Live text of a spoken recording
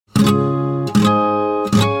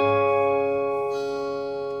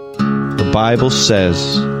Bible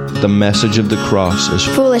says the message of the cross is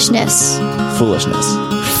foolishness. Foolishness.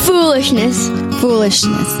 Foolishness.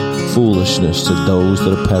 Foolishness. Foolishness to those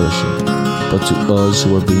that are perishing, but to us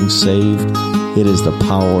who are being saved, it is the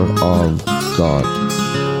power of God.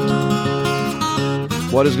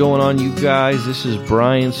 What is going on, you guys? This is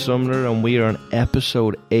Brian Sumner, and we are on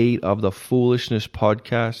episode 8 of the Foolishness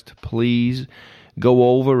Podcast. Please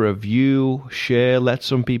go over, review, share, let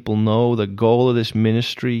some people know. The goal of this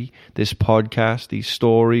ministry, this podcast, these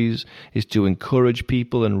stories, is to encourage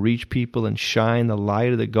people and reach people and shine the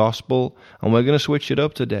light of the gospel. And we're going to switch it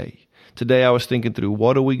up today. Today I was thinking through,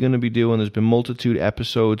 what are we going to be doing? There's been multitude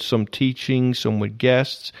episodes, some teaching, some with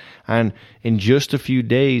guests. And in just a few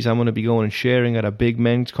days, I'm going to be going and sharing at a big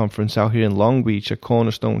men's conference out here in Long Beach at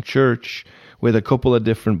Cornerstone Church with a couple of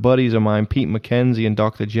different buddies of mine, Pete McKenzie and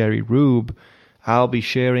Dr. Jerry Rube. I'll be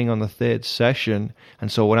sharing on the 3rd session.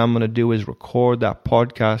 And so what I'm going to do is record that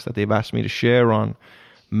podcast that they've asked me to share on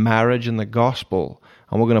marriage and the gospel.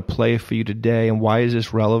 And we're going to play it for you today. And why is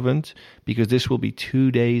this relevant? Because this will be 2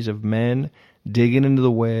 days of men digging into the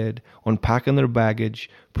Word, unpacking their baggage,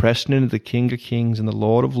 pressing into the King of Kings and the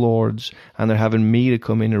Lord of Lords. And they're having me to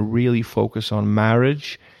come in and really focus on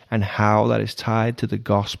marriage and how that is tied to the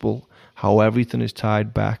gospel, how everything is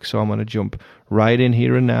tied back. So I'm going to jump right in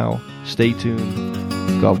here and now. Stay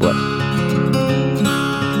tuned. God bless.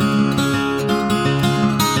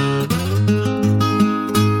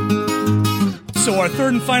 So our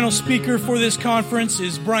third and final speaker for this conference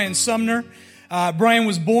is Brian Sumner. Brian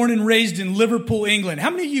was born and raised in Liverpool, England.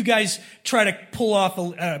 How many of you guys try to pull off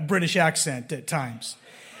a British accent at times?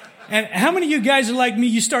 And how many of you guys are like me?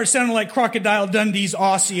 You start sounding like Crocodile Dundee's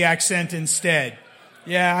Aussie accent instead.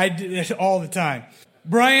 Yeah, I do it all the time.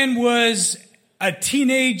 Brian was a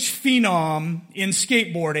teenage phenom in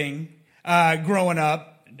skateboarding growing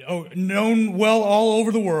up, known well all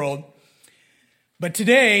over the world. But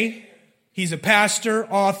today, he's a pastor,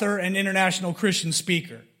 author, and international Christian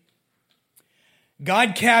speaker.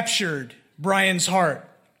 God captured Brian's heart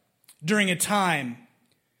during a time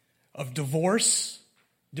of divorce,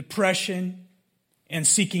 depression, and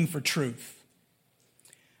seeking for truth.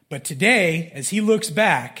 But today, as he looks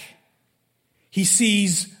back, he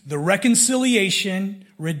sees the reconciliation,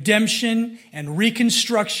 redemption, and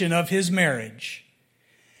reconstruction of his marriage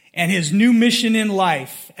and his new mission in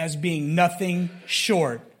life as being nothing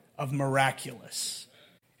short of miraculous.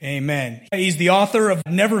 Amen. He's the author of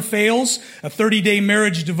Never Fails, a 30-day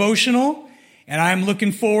marriage devotional, and I'm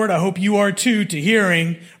looking forward, I hope you are too, to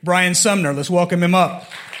hearing Brian Sumner. Let's welcome him up.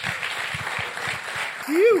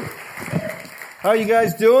 Phew. How are you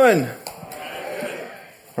guys doing?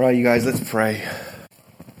 All right, you guys, let's pray.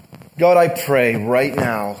 God, I pray right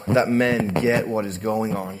now that men get what is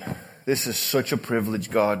going on. This is such a privilege,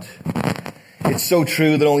 God. It's so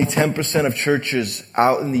true that only 10% of churches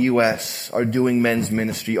out in the U.S. are doing men's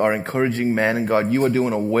ministry, are encouraging men. And God, you are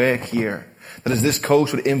doing a work here that as this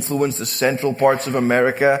coast would influence the central parts of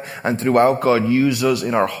America and throughout, God, use us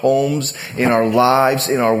in our homes, in our lives,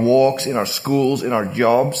 in our walks, in our schools, in our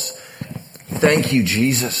jobs. Thank you,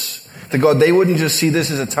 Jesus. That God, they wouldn't just see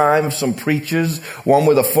this as a time of some preachers, one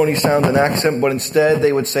with a funny sounding accent, but instead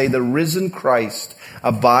they would say, the risen Christ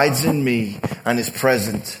abides in me and is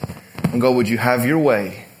present. And God, would you have your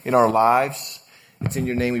way in our lives? It's in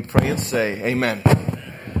your name we pray and say, amen.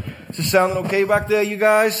 Is this sounding okay back there, you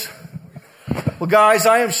guys? Well, guys,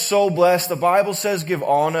 I am so blessed. The Bible says give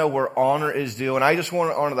honor where honor is due. And I just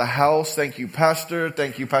want to honor the house. Thank you, Pastor.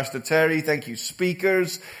 Thank you, Pastor Terry. Thank you,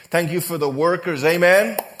 speakers. Thank you for the workers.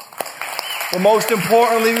 Amen. But most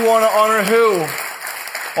importantly, we want to honor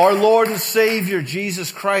who? Our Lord and Savior,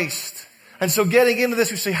 Jesus Christ. And so getting into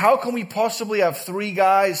this, we say, how can we possibly have 3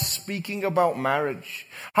 guys speaking about marriage?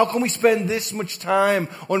 How can we spend this much time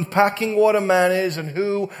unpacking what a man is and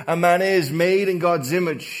who a man is made in God's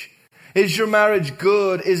image? Is your marriage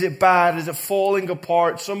good? Is it bad? Is it falling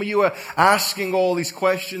apart? Some of you are asking all these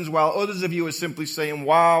questions while others of you are simply saying,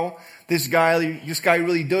 wow, this guy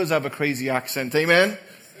really does have a crazy accent. Amen?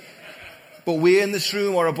 But we in this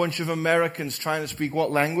room are a bunch of Americans trying to speak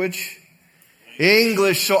what language?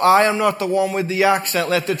 English. So I am not the one with the accent.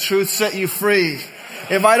 Let the truth set you free.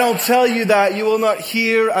 If I don't tell you that, you will not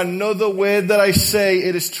hear another word that I say.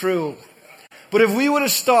 It is true. But if we were to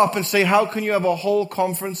stop and say, how can you have a whole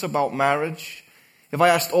conference about marriage? If I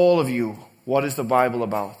asked all of you, what is the Bible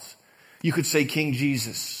about? You could say King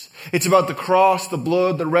Jesus. It's about the cross, the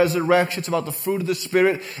blood, the resurrection. It's about the fruit of the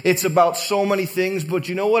Spirit. It's about so many things. But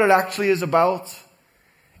you know what it actually is about?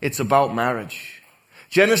 It's about marriage.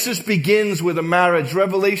 Genesis begins with a marriage.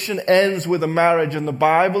 Revelation ends with a marriage. And the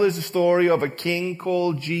Bible is the story of a king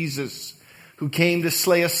called Jesus who came to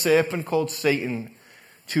slay a serpent called Satan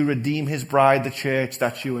to redeem his bride, the church.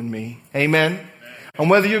 That's you and me. Amen?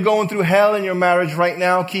 And whether you're going through hell in your marriage right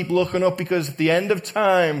now, keep looking up, because at the end of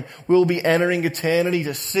time, we'll be entering eternity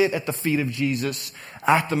to sit at the feet of Jesus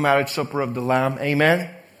at the marriage supper of the Lamb.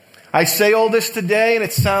 Amen? I say all this today and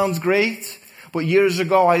it sounds great, but years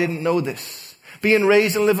ago I didn't know this. Being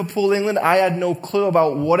raised in Liverpool, England, I had no clue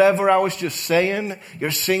about whatever I was just saying. You're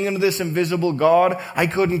singing to this invisible God. I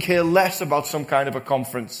couldn't care less about some kind of a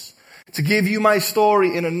conference. To give you my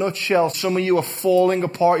story in a nutshell, some of you are falling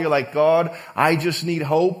apart. You're like, God, I just need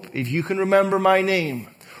hope. If you can remember my name,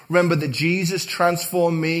 remember that Jesus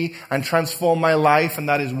transformed me and transformed my life, and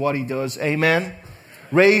that is what he does. Amen?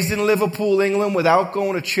 Raised in Liverpool, England, without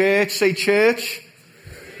going to church. Say church.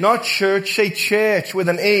 Not church, say church with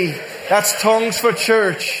an E. That's tongues for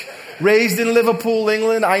church. Raised in Liverpool,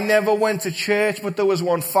 England. I never went to church, but there was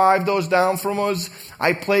one 5 doors down from us.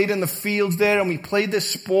 I played in the fields there, and we played this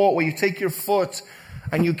sport where you take your foot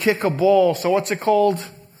and you kick a ball. So what's it called?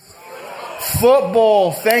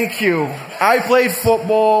 Football. Thank you. I played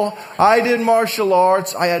football. I did martial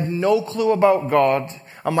arts. I had no clue about God,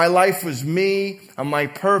 and my life was me and my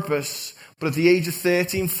purpose. But at the age of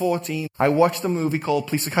 13, 14, I watched a movie called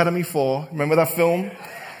Police Academy 4. Remember that film?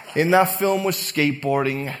 In that film was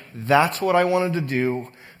skateboarding. That's what I wanted to do.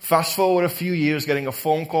 Fast forward a few years, getting a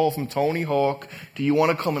phone call from Tony Hawk. Do you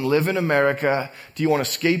want to come and live in America? Do you want to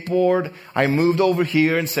skateboard? I moved over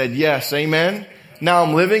here and said yes, amen. Now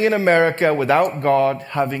I'm living in America without God,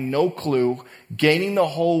 having no clue, gaining the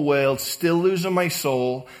whole world, still losing my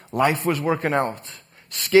soul. Life was working out.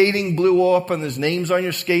 Skating blew up, and there's names on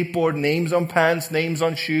your skateboard, names on pants, names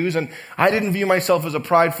on shoes. And I didn't view myself as a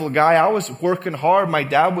prideful guy. I was working hard. My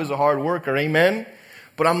dad was a hard worker. Amen.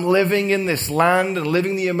 But I'm living in this land and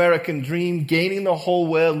living the American dream, gaining the whole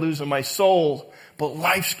world, losing my soul. But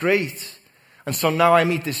life's great. And so now I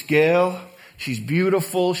meet this girl. She's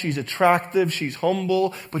beautiful. She's attractive. She's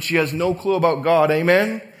humble, but she has no clue about God.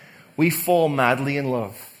 Amen. We fall madly in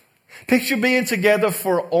love. Picture being together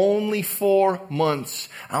for only 4 months,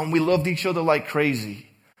 and we loved each other like crazy.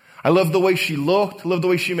 I loved the way she looked, loved the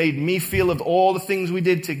way she made me feel, of all the things we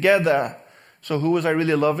did together. So who was I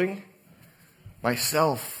really loving?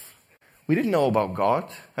 Myself. We didn't know about God.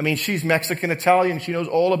 I mean, she's Mexican Italian. She knows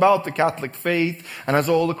all about the Catholic faith and has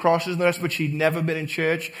all the crosses and the rest, but she'd never been in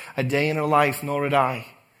church a day in her life, nor had I.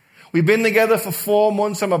 We've been together for 4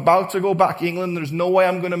 months. I'm about to go back to England. There's no way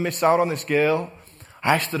I'm going to miss out on this girl.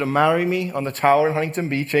 I asked her to marry me on the tower in Huntington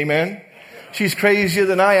Beach, amen? She's crazier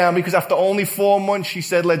than I am, because after only 4 months, she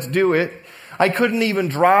said, let's do it. I couldn't even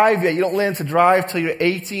drive yet. You don't learn to drive till you're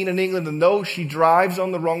 18 in England. And no, she drives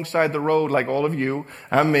on the wrong side of the road, like all of you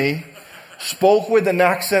and me. Spoke with an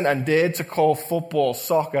accent and dared to call football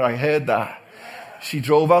soccer. I heard that. She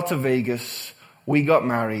drove out to Vegas. We got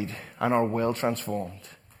married, and our world transformed.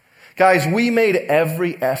 Guys, we made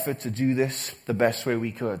every effort to do this the best way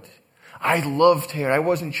we could. I loved her. I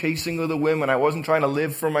wasn't chasing other women. I wasn't trying to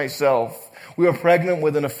live for myself. We were pregnant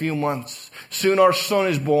within a few months. Soon our son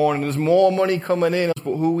is born, and there's more money coming in.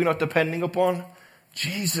 But who are we not depending upon?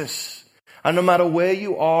 Jesus. And no matter where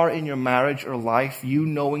you are in your marriage or life, you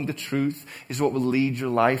knowing the truth is what will lead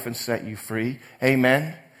your life and set you free.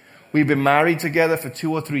 Amen. We've been married together for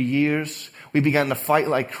 2 or 3 years. We began to fight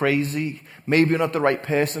like crazy. Maybe you're not the right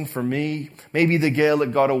person for me. Maybe the girl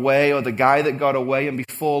that got away or the guy that got away. And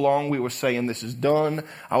before long, we were saying, this is done.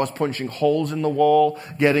 I was punching holes in the wall,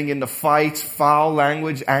 getting into fights, foul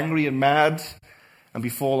language, angry and mad. And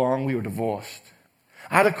before long, we were divorced.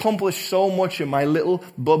 I had accomplished so much in my little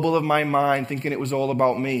bubble of my mind, thinking it was all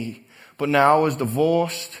about me. But now I was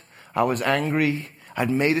divorced. I was angry. I'd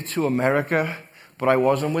made it to America, but I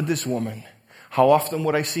wasn't with this woman. How often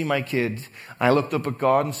would I see my kid? I looked up at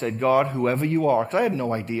God and said, God, whoever you are, because I had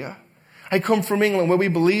no idea. I come from England where we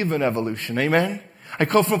believe in evolution, amen? I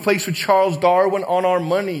come from a place with Charles Darwin on our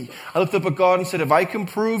money. I looked up at God and said, if I can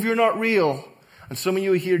prove you're not real, and some of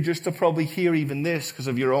you are here just to probably hear even this because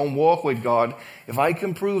of your own walk with God, if I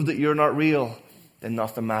can prove that you're not real, then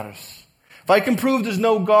nothing matters. If I can prove there's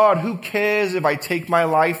no God, who cares if I take my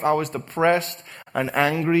life? I was depressed and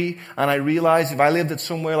angry, and I realized if I lived at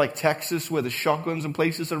somewhere like Texas where there's shotguns and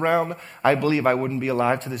places around, I believe I wouldn't be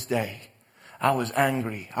alive to this day. I was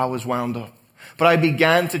angry. I was wound up. But I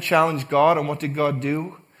began to challenge God, and what did God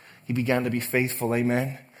do? He began to be faithful,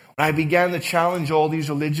 amen? I began to challenge all these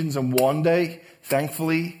religions, and one day,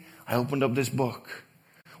 thankfully, I opened up this book.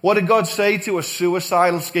 What did God say to a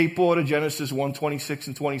suicidal skateboarder? Genesis 1:26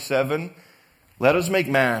 and 27. Let us make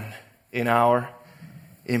man in our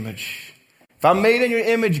image. If I'm made in your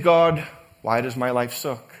image, God, why does my life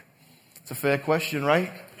suck? It's a fair question,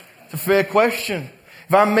 right? It's a fair question.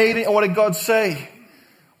 If I'm made it, what did God say?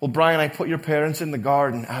 Well, Brian, I put your parents in the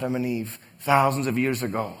garden, Adam and Eve, thousands of years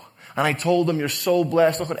ago. And I told them, you're so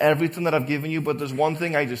blessed. Look at everything that I've given you. But there's one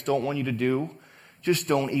thing I just don't want you to do. Just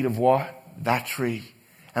don't eat of what? That tree.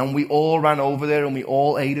 And we all ran over there and we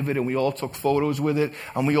all ate of it and we all took photos with it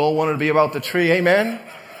and we all wanted to be about the tree. Amen?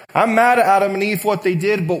 I'm mad at Adam and Eve for what they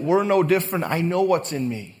did, but we're no different. I know what's in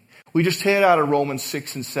me. We just heard out of Romans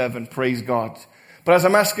 6 and 7. Praise God. But as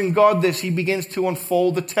I'm asking God this, he begins to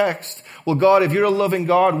unfold the text. Well, God, if you're a loving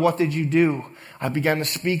God, what did you do? I began to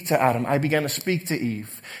speak to Adam. I began to speak to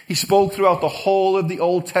Eve. He spoke throughout the whole of the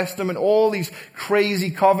Old Testament, all these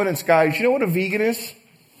crazy covenants, guys. You know what a vegan is?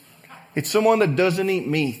 It's someone that doesn't eat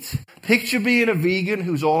meat. Picture being a vegan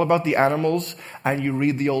who's all about the animals and you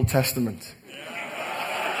read the Old Testament.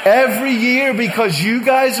 Every year, because you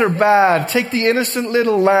guys are bad, take the innocent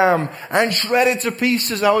little lamb and shred it to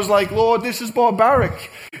pieces. I was like, Lord, this is barbaric.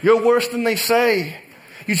 You're worse than they say.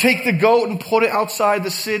 You take the goat and put it outside the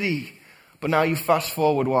city. But now you fast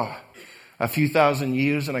forward what? A few thousand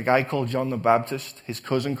years and a guy called John the Baptist, his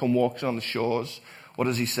cousin, come walking on the shores. What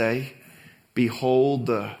does he say? Behold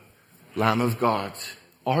the Lamb of God.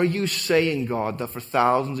 Are you saying, God, that for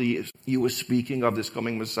thousands of years you were speaking of this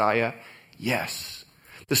coming Messiah? Yes.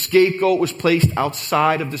 The scapegoat was placed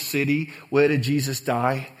outside of the city. Where did Jesus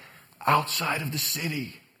die? Outside of the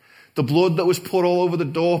city. The blood that was put all over the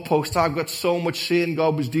doorpost. I've got so much sin.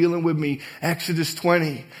 God was dealing with me. Exodus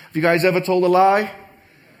 20. Have you guys ever told a lie?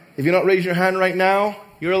 If you're not raising your hand right now,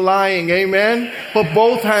 you're lying. Amen? Put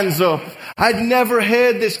both hands up. I'd never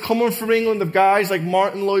heard this coming from England of guys like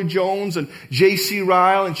Martin Lloyd-Jones and J.C.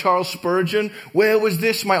 Ryle and Charles Spurgeon. Where was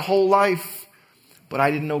this my whole life? But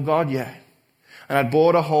I didn't know God yet. And I'd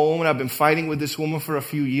bought a home and I've been fighting with this woman for a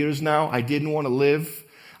few years now. I didn't want to live.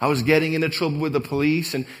 I was getting into trouble with the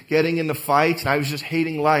police and getting into fights and I was just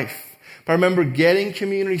hating life. But I remember getting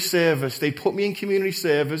community service. They put me in community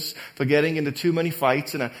service for getting into too many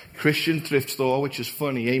fights in a Christian thrift store, which is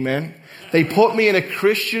funny. Amen. They put me in a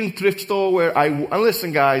Christian thrift store where and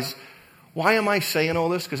listen guys, why am I saying all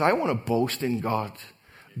this? Because I want to boast in God.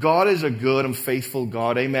 God is a good and faithful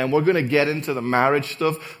God. Amen. We're going to get into the marriage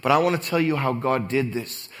stuff, but I want to tell you how God did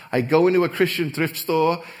this. I go into a Christian thrift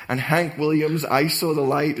store and Hank Williams, I Saw the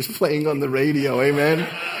Light, is playing on the radio. Amen.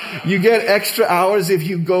 You get extra hours if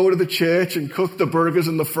you go to the church and cook the burgers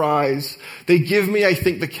and the fries. They give me, I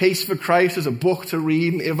think, The Case for Christ as a book to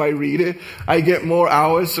read, and if I read it, I get more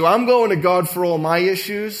hours. So I'm going to God for all my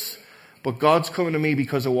issues, but God's coming to me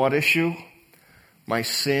because of what issue? My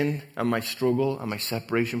sin and my struggle and my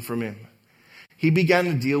separation from Him. He began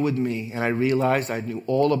to deal with me and I realized I knew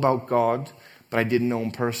all about God, but I didn't know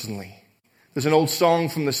Him personally. There's an old song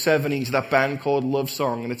from the 70s, that band called Love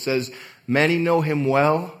Song, and it says, many know Him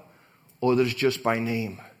well, others just by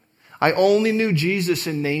name. I only knew Jesus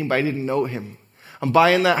in name, but I didn't know Him. I'm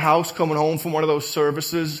buying that house, coming home from one of those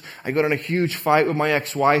services. I got in a huge fight with my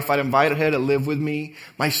ex-wife. I'd invited her to live with me.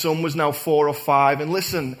 My son was now 4 or 5. And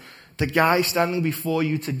listen, the guy standing before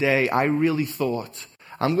you today, I really thought,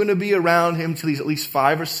 I'm going to be around him till he's at least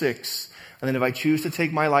 5 or 6. And then if I choose to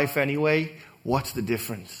take my life anyway, what's the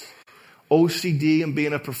difference? OCD and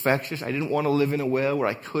being a perfectionist, I didn't want to live in a world where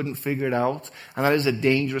I couldn't figure it out. And that is a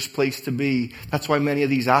dangerous place to be. That's why many of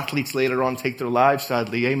these athletes later on take their lives,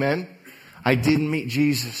 sadly. Amen? I didn't meet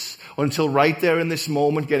Jesus until right there in this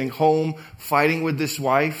moment, getting home, fighting with this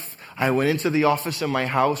wife. I went into the office in my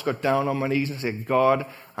house, got down on my knees and said, God,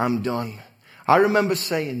 I'm done. I remember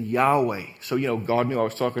saying Yahweh. So, God knew I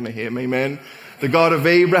was talking to Him. Amen. The God of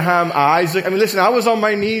Abraham, Isaac. I mean, listen, I was on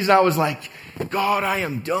my knees. I was like, God, I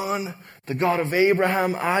am done. The God of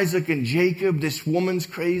Abraham, Isaac, and Jacob. This woman's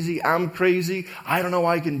crazy. I'm crazy. I don't know how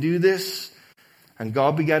I can do this. And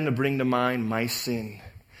God began to bring to mind my sin.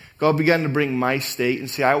 God began to bring my state. And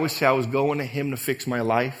see, I always say I was going to Him to fix my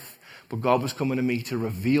life. But God was coming to me to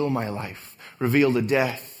reveal my life. Reveal the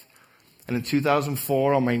death. And in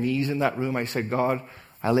 2004, on my knees in that room, I said, God,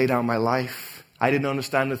 I lay down my life. I didn't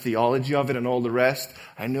understand the theology of it and all the rest.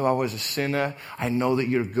 I knew I was a sinner. I know that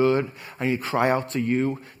You're good. I need to cry out to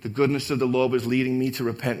You. The goodness of the Lord was leading me to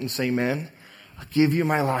repentance. Amen. I'll give You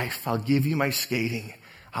my life. I'll give You my skating.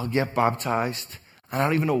 I'll get baptized. And I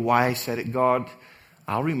don't even know why I said it. God,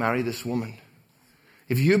 I'll remarry this woman.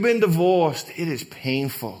 If you've been divorced, it is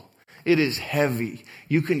painful. It is heavy.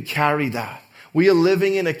 You can carry that. We are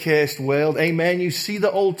living in a cursed world. Amen. You see the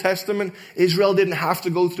Old Testament. Israel didn't have to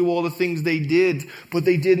go through all the things they did, but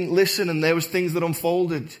they didn't listen and there was things that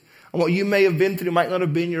unfolded. And what you may have been through might not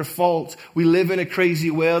have been your fault. We live in a crazy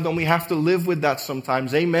world and we have to live with that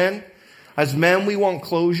sometimes. Amen. As men, we want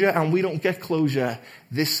closure and we don't get closure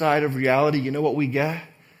this side of reality. You know what we get?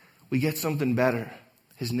 we get something better.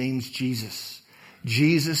 His name's Jesus.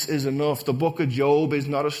 Jesus is enough. The book of Job is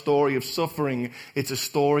not a story of suffering. It's a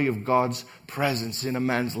story of God's presence in a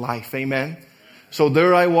man's life. Amen? So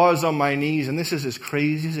there I was on my knees, and this is as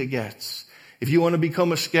crazy as it gets. If you want to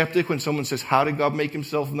become a skeptic when someone says, how did God make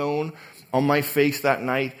himself known? On my face that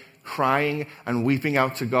night, crying and weeping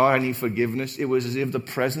out to God, I need forgiveness. It was as if the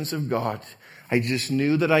presence of God, I just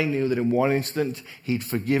knew that in one instant, He'd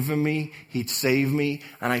forgiven me, He'd saved me,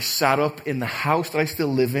 and I sat up in the house that I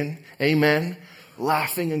still live in, amen,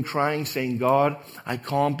 laughing and crying, saying, God, I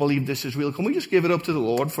can't believe this is real. Can we just give it up to the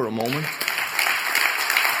Lord for a moment?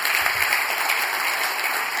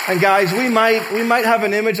 And guys, we might have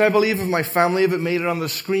an image, I believe, of my family if it made it on the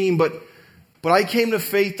screen, but I came to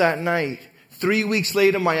faith that night. 3 weeks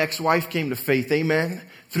later, my ex-wife came to faith. Amen.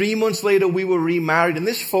 3 months later, we were remarried. And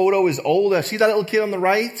this photo is older. See that little kid on the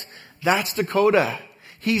right? That's Dakota.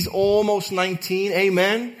 He's almost 19.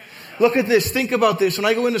 Amen. Look at this. Think about this. When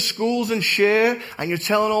I go into schools and share, and you're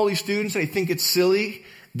telling all these students and they think it's silly,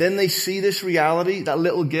 then they see this reality. That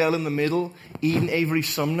little girl in the middle, Eden Avery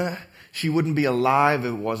Sumner, she wouldn't be alive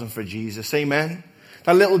if it wasn't for Jesus. Amen.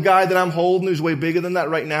 That little guy that I'm holding who's way bigger than that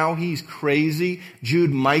right now, he's crazy. Jude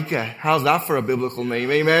Micah. How's that for a biblical name?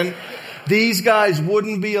 Amen. These guys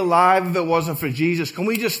wouldn't be alive if it wasn't for Jesus. Can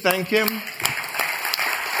we just thank Him?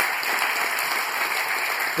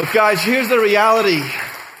 But guys, here's the reality.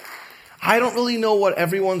 I don't really know what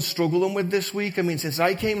everyone's struggling with this week. I mean, since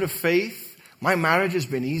I came to faith, my marriage has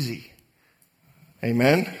been easy.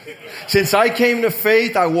 Amen. Since I came to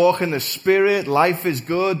faith, I walk in the Spirit. Life is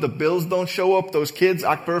good. The bills don't show up. Those kids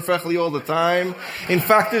act perfectly all the time. In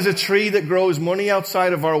fact, there's a tree that grows money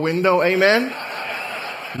outside of our window. Amen.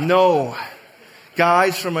 No.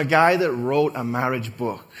 Guys, from a guy that wrote a marriage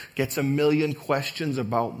book, gets 1 million questions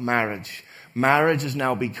about marriage. Marriage has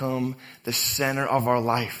now become the center of our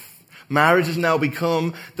life. Marriage has now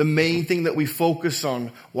become the main thing that we focus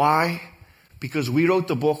on. Why? Because we wrote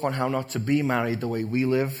the book on how not to be married the way we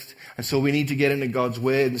lived. And so we need to get into God's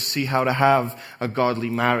word and see how to have a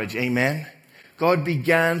godly marriage. Amen. God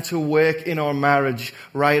began to work in our marriage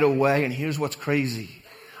right away. And here's what's crazy.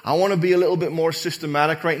 I want to be a little bit more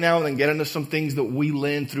systematic right now and then get into some things that we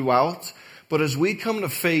learned throughout. But as we come to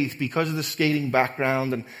faith, because of the skating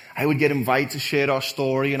background, and I would get invited to share our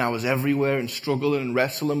story, and I was everywhere and struggling and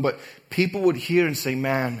wrestling, but people would hear and say,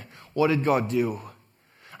 man, what did God do?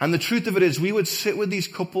 And the truth of it is, we would sit with these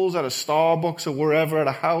couples at a Starbucks or wherever at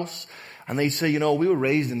a house, and they'd say, you know, we were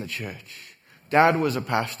raised in the church. Dad was a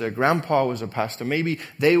pastor. Grandpa was a pastor. Maybe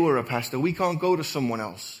they were a pastor. We can't go to someone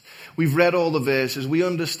else. We've read all the verses. We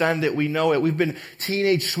understand it. We know it. We've been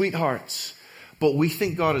teenage sweethearts. But we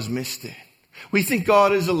think God has missed it. We think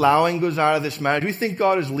God is allowing us out of this marriage. We think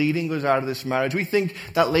God is leading us out of this marriage. We think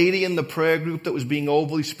that lady in the prayer group that was being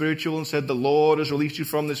overly spiritual and said, the Lord has released you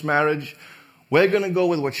from this marriage. We're going to go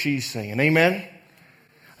with what she's saying. Amen?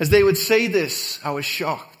 As they would say this, I was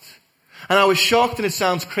shocked. And I was shocked, and it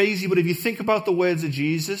sounds crazy, but if you think about the words of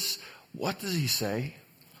Jesus, what does He say?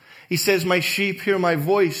 He says, my sheep hear my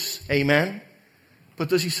voice. Amen? But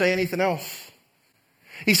does He say anything else?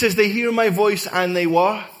 He says, they hear my voice and they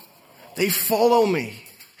what? They follow me.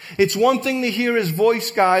 It's one thing to hear His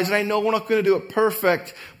voice, guys, and I know we're not going to do it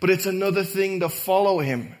perfect, but it's another thing to follow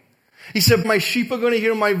Him. He said, my sheep are going to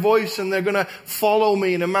hear my voice and they're going to follow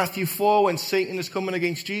me. And in Matthew 4, when Satan is coming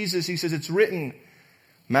against Jesus, He says, it's written,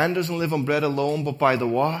 man doesn't live on bread alone, but by the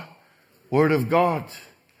what? Word of God.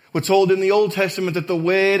 We're told in the Old Testament that the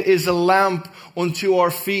word is a lamp unto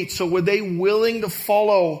our feet. So were they willing to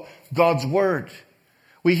follow God's word?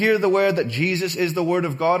 We hear the word that Jesus is the word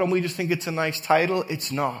of God and we just think it's a nice title.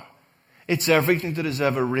 It's not. It's everything that is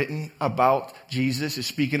ever written about Jesus is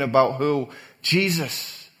speaking about who?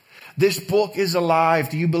 Jesus. This book is alive.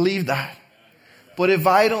 Do you believe that? But if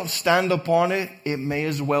I don't stand upon it, it may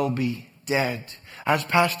as well be dead. As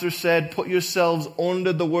Pastor said, put yourselves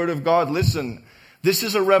under the word of God. Listen, this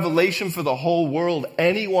is a revelation for the whole world.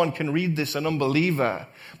 Anyone can read this, an unbeliever.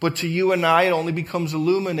 But to you and I, it only becomes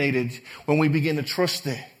illuminated when we begin to trust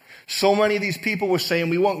it. So many of these people were saying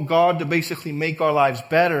we want God to basically make our lives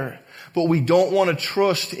better, but we don't want to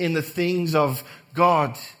trust in the things of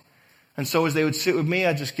God. And so as they would sit with me,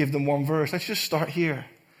 I'd just give them one verse. Let's just start here.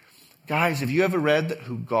 Guys, have you ever read that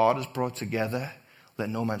who God has brought together, let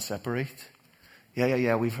no man separate?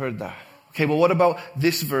 Yeah, we've heard that. Okay, well, what about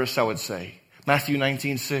this verse, I would say? Matthew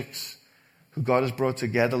 19:6. Who God has brought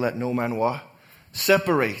together, let no man what?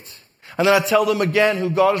 Separate. And then I tell them again, who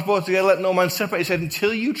God has brought together, let no man separate. He said,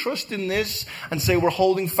 until you trust in this and say we're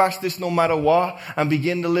holding fast this no matter what and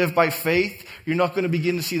begin to live by faith, you're not going to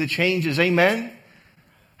begin to see the changes. Amen?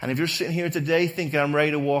 And if you're sitting here today thinking, I'm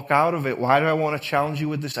ready to walk out of it, why do I want to challenge you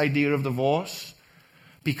with this idea of divorce?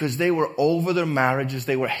 Because they were over their marriages.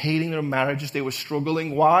 They were hating their marriages. They were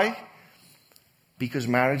struggling. Why? Because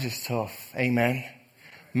marriage is tough. Amen.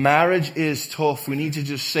 Marriage is tough. We need to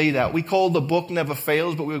just say that. We call the book Never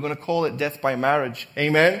Fails, but we were going to call it Death by Marriage.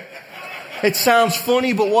 Amen. It sounds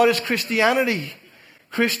funny, but what is Christianity?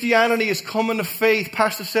 Christianity is coming to faith.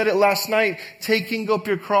 Pastor said it last night. Taking up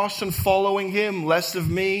your cross and following Him. Less of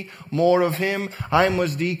me, more of Him. I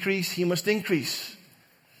must decrease, He must increase.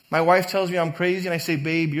 My wife tells me I'm crazy, and I say,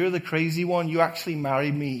 babe, you're the crazy one. You actually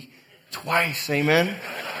married me twice. Amen.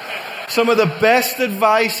 Some of the best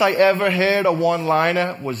advice I ever heard, a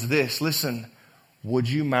one-liner, was this. Listen, would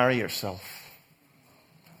you marry yourself?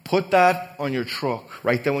 Put that on your truck,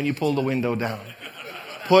 right there when you pull the window down.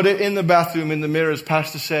 Put it in the bathroom, in the mirror, as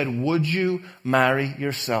Pastor said, would you marry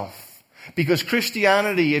yourself? Because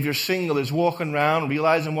Christianity, if you're single, is walking around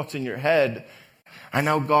realizing what's in your head. And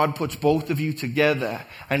now God puts both of you together,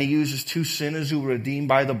 and He uses two sinners who were redeemed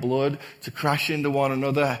by the blood to crash into one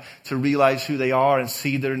another, to realize who they are and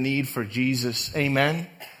see their need for Jesus. Amen.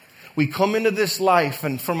 We come into this life,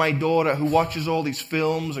 and for my daughter who watches all these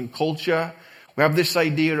films and culture, we have this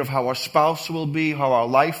idea of how our spouse will be, how our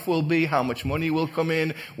life will be, how much money will come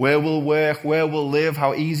in, where we'll work, where we'll live,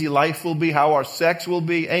 how easy life will be, how our sex will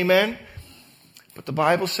be. Amen. But the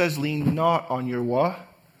Bible says, lean not on your what?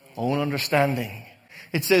 Own understanding.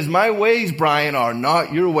 It says, my ways, Brian, are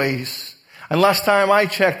not your ways. And last time I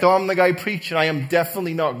checked, I'm the guy preaching. I am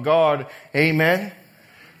definitely not God. Amen.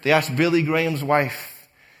 They asked Billy Graham's wife,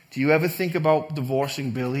 do you ever think about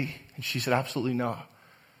divorcing Billy? And she said, absolutely not.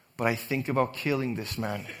 But I think about killing this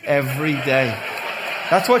man every day.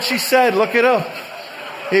 That's what she said. Look it up.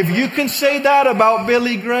 If you can say that about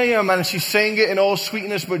Billy Graham, and she's saying it in all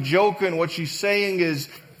sweetness but joking, what she's saying is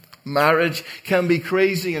marriage can be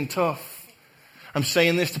crazy and tough. I'm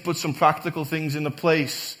saying this to put some practical things into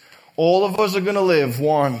place. All of us are going to live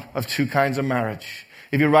one of two kinds of marriage.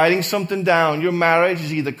 If you're writing something down, your marriage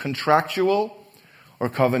is either contractual or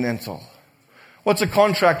covenantal. What's a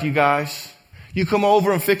contract, you guys? You come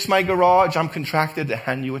over and fix my garage, I'm contracted to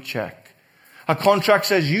hand you a check. A contract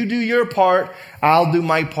says you do your part, I'll do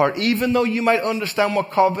my part. Even though you might understand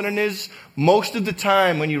what covenant is, most of the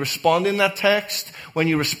time when you respond in that text, when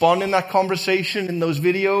you respond in that conversation, in those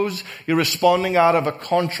videos, you're responding out of a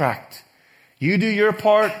contract. You do your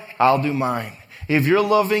part, I'll do mine. If you're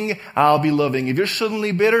loving, I'll be loving. If you're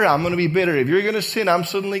suddenly bitter, I'm going to be bitter. If you're going to sin, I'm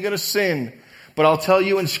suddenly going to sin. But I'll tell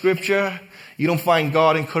you in Scripture, you don't find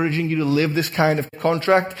God encouraging you to live this kind of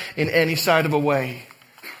contract in any side of a way.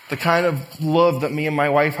 The kind of love that me and my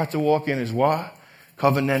wife had to walk in is what?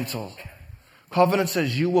 Covenantal. Covenant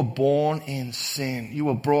says you were born in sin. You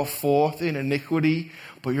were brought forth in iniquity,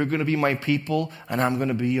 but you're going to be my people and I'm going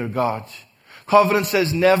to be your God. Covenant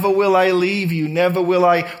says never will I leave you, never will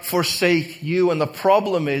I forsake you. And the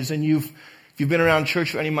problem is, and if you've been around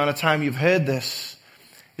church for any amount of time, you've heard this,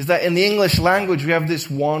 is that in the English language we have this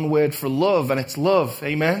one word for love, and it's love.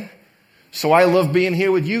 Amen? So I love being here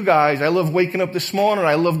with you guys. I love waking up this morning.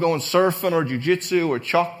 I love going surfing or jiu-jitsu or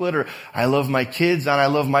chocolate, or I love my kids and I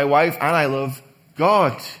love my wife and I love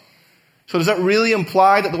God. So does that really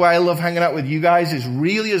imply that the way I love hanging out with you guys is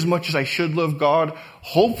really as much as I should love God?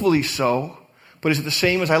 Hopefully so. But is it the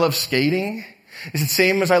same as I love skating? Is it the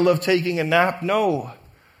same as I love taking a nap? No.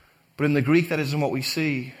 But in the Greek, that isn't what we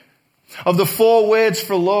see. Of the 4 words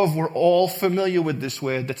for love, we're all familiar with this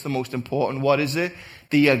word. That's the most important. What is it?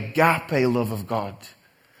 The agape love of God.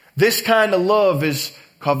 This kind of love is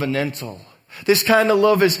covenantal. This kind of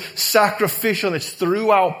love is sacrificial. It's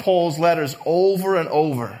throughout Paul's letters over and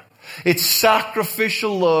over. It's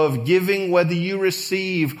sacrificial love, giving whether you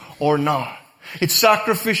receive or not. It's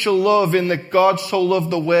sacrificial love in that God so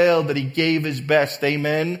loved the world that He gave His best.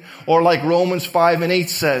 Amen. Or like Romans 5:8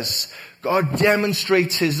 says, God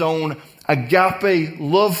demonstrates His own agape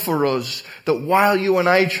love for us, that while you and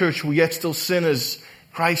I, church, were yet still sinners,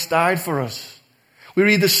 Christ died for us. We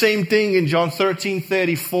read the same thing in John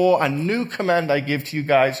 13:34. A new command I give to you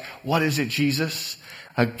guys. What is it, Jesus?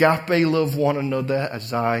 Agape love one another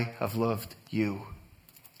as I have loved you.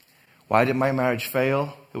 Why did my marriage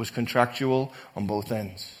fail? It was contractual on both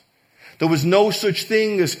ends. There was no such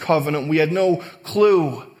thing as covenant. We had no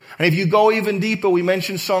clue. And if you go even deeper, we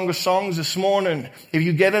mentioned Song of Songs this morning. If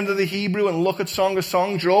you get into the Hebrew and look at Song of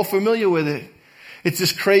Songs, you're all familiar with it. It's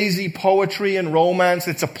this crazy poetry and romance.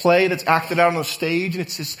 It's a play that's acted out on the stage. And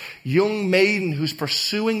it's this young maiden who's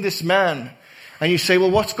pursuing this man. And you say,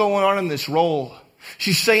 well, what's going on in this role?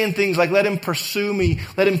 She's saying things like, let him pursue me.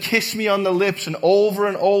 Let him kiss me on the lips. And over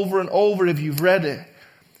and over and over, if you've read it.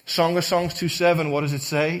 Song of Songs 2:7, what does it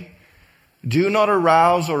say? Do not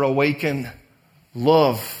arouse or awaken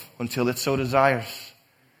love until it so desires.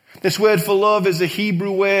 This word for love is a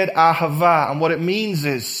Hebrew word, ahava, and what it means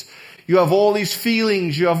is you have all these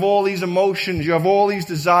feelings, you have all these emotions, you have all these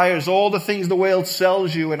desires, all the things the world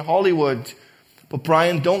sells you in Hollywood. But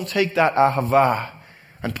Brian, don't take that ahava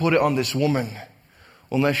and put it on this woman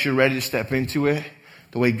unless you're ready to step into it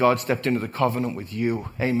the way God stepped into the covenant with you.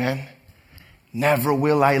 Amen. Never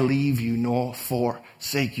will I leave you nor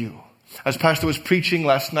forsake you. As Pastor was preaching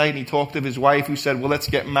last night and he talked of his wife who said, well, let's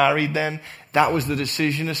get married then. That was the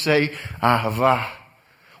decision to say, ahava.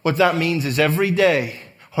 What that means is every day,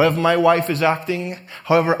 however my wife is acting,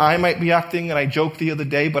 however I might be acting, and I joked the other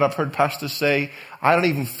day, but I've heard pastors say, I don't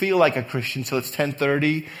even feel like a Christian till it's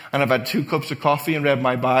 10:30 and I've had 2 cups of coffee and read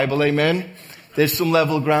my Bible. Amen. There's some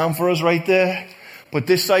level ground for us right there. But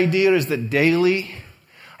this idea is that daily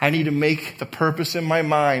I need to make the purpose in my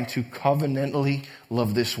mind to covenantally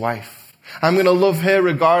love this wife. I'm going to love her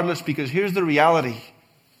regardless, because here's the reality.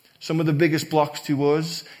 Some of the biggest blocks to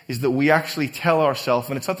us is that we actually tell ourselves,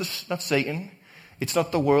 and it's not Satan, it's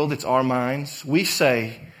not the world, it's our minds. We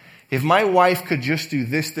say, if my wife could just do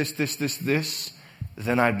this,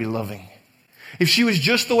 then I'd be loving. If she was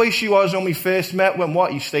just the way she was when we first met, when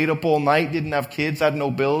what? You stayed up all night, didn't have kids, had no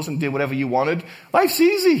bills, and did whatever you wanted. Life's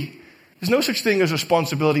easy. There's no such thing as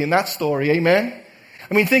responsibility in that story. Amen?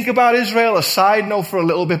 I mean, think about Israel, a side note for a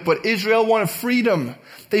little bit, but Israel wanted freedom.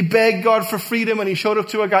 They begged God for freedom, and he showed up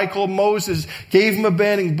to a guy called Moses, gave him a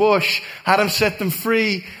burning bush, had him set them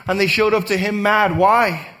free, and they showed up to him mad.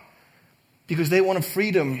 Why? Because they wanted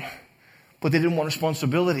freedom, but they didn't want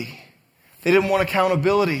responsibility. They didn't want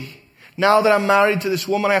accountability. Now that I'm married to this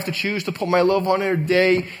woman, I have to choose to put my love on her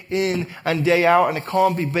day in and day out, and it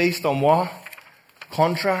can't be based on what?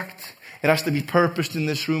 Contract. It has to be purposed in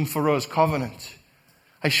this room for us, covenant.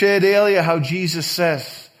 I shared earlier how Jesus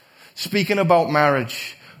says, speaking about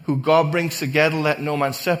marriage, who God brings together, let no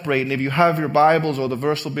man separate. And if you have your Bibles, or the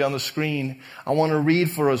verse will be on the screen, I want to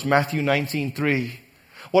read for us Matthew 19:3.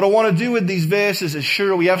 What I want to do with these verses is,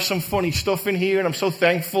 sure, we have some funny stuff in here, and I'm so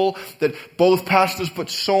thankful that both pastors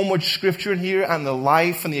put so much scripture in here and the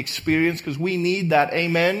life and the experience, because we need that.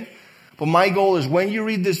 Amen. But my goal is when you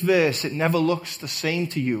read this verse, it never looks the same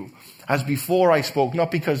to you as before I spoke,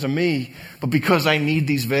 not because of me, but because I need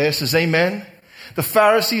these verses. Amen. The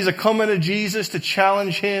Pharisees are coming to Jesus to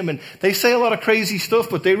challenge him, and they say a lot of crazy stuff,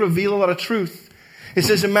 but they reveal a lot of truth. It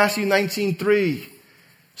says in Matthew 19:3,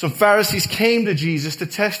 some Pharisees came to Jesus to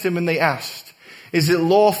test him, and they asked, is it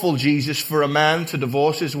lawful, Jesus, for a man to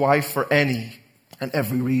divorce his wife for any and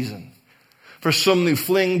every reason? For some new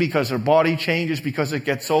fling because her body changes, because it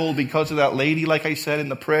gets old, because of that lady, like I said in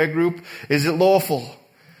the prayer group. Is it lawful?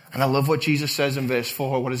 And I love what Jesus says in verse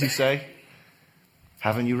 4. What does he say?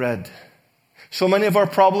 Haven't you read? So many of our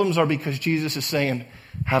problems are because Jesus is saying,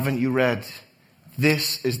 haven't you read?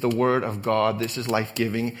 This is the word of God. This is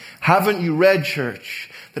life-giving. Haven't you read, church,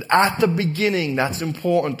 that at the beginning, that's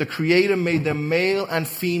important, the Creator made them male and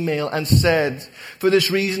female and said, for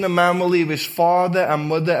this reason a man will leave his father and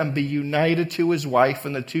mother and be united to his wife,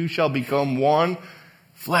 and the two shall become one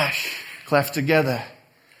flesh, cleft together.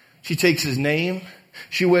 She takes his name.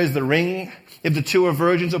 She wears the ring. If the two are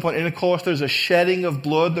virgins upon intercourse, there's a shedding of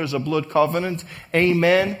blood. There's a blood covenant.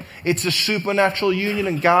 Amen. It's a supernatural union.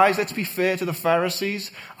 And guys, let's be fair to the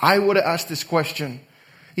Pharisees. I would have asked this question.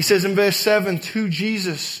 He says in verse 7, to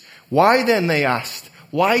Jesus, why then, they asked,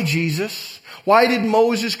 why Jesus? Why did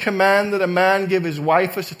Moses command that a man give his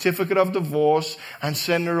wife a certificate of divorce and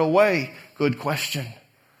send her away? Good question.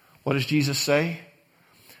 What does Jesus say?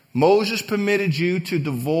 Moses permitted you to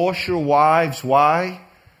divorce your wives. Why?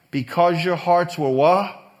 Because your hearts were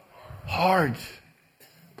what? Hard.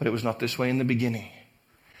 But it was not this way in the beginning.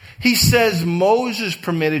 He says Moses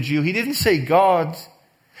permitted you. He didn't say God.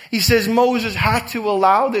 He says Moses had to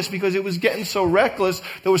allow this because it was getting so reckless.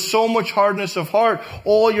 There was so much hardness of heart.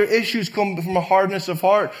 All your issues come from a hardness of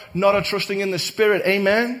heart, not a trusting in the Spirit.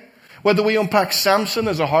 Amen? Whether we unpack Samson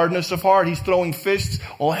as a hardness of heart, he's throwing fists,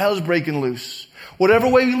 all hell's breaking loose. Whatever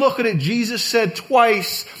way we look at it, Jesus said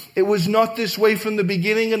twice, it was not this way from the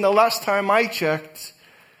beginning. And the last time I checked,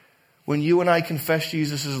 when you and I confessed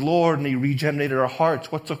Jesus as Lord and he regenerated our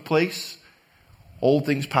hearts, what took place? Old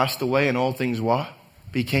things passed away and all things what?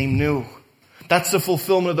 Became new. That's the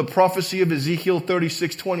fulfillment of the prophecy of Ezekiel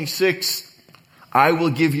 36:26. I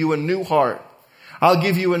will give you a new heart. I'll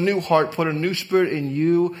give you a new heart, put a new spirit in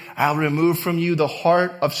you. I'll remove from you the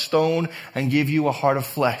heart of stone and give you a heart of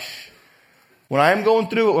flesh. When I'm going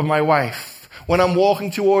through it with my wife, when I'm walking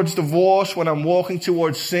towards divorce, when I'm walking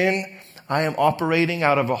towards sin, I am operating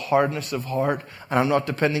out of a hardness of heart, and I'm not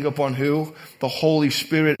depending upon who? The Holy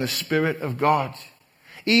Spirit, the Spirit of God.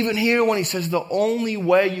 Even here when he says the only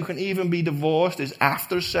way you can even be divorced is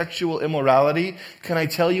after sexual immorality, can I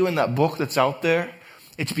tell you in that book that's out there,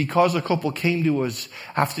 it's because a couple came to us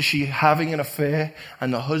after she having an affair,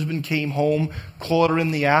 and the husband came home, caught her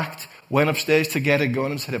in the act, went upstairs to get a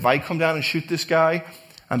gun and said, if I come down and shoot this guy,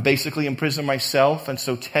 I'm basically in prison myself. And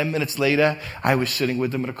so 10 minutes later, I was sitting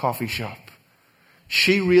with them at a coffee shop.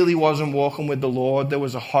 She really wasn't walking with the Lord. There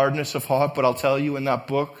was a hardness of heart. But I'll tell you, in that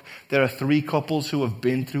book, there are 3 couples who have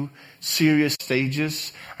been through serious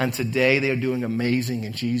stages. And today they are doing amazing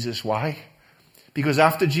in Jesus. Why? Because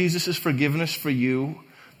after Jesus' forgiveness for you,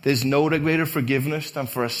 there's no greater forgiveness than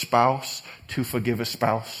for a spouse to forgive a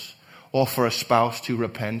spouse, or for a spouse to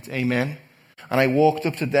repent. Amen. And I walked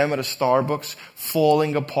up to them at a Starbucks,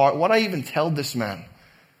 falling apart. What I even tell this man?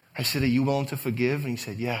 I said, are you willing to forgive? And he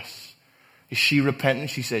said, yes. Is she repentant?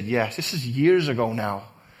 She said, yes. This is years ago now.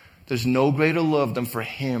 There's no greater love than for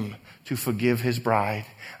him to forgive his bride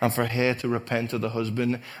and for her to repent to the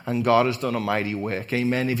husband. And God has done a mighty work.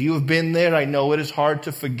 Amen. If you have been there, I know it is hard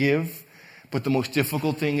to forgive. But the most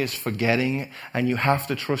difficult thing is forgetting, and you have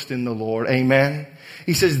to trust in the Lord. Amen.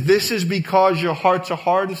 He says, this is because your hearts are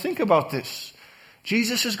hard. And think about this.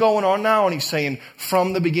 Jesus is going on now and he's saying,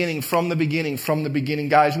 from the beginning, from the beginning, from the beginning.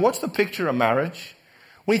 Guys, what's the picture of marriage?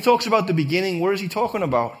 When he talks about the beginning, where is he talking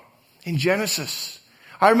about? In Genesis.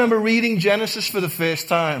 I remember reading Genesis for the first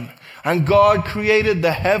time. And God created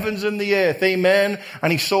the heavens and the earth. Amen.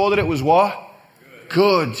 And he saw that it was what?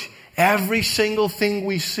 Good. Every single thing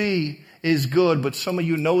we see is good. But some of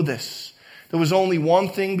you know this. There was only one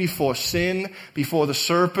thing before sin, before the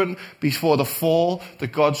serpent, before the fall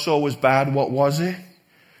that God saw was bad. What was it?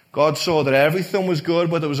 God saw that everything was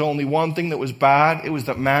good, but there was only one thing that was bad. It was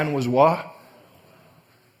that man was what?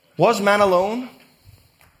 Was man alone?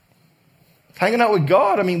 Hanging out with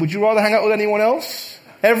God. I mean, would you rather hang out with anyone else?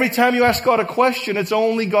 Every time you ask God a question, it's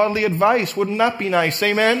only godly advice. Wouldn't that be nice?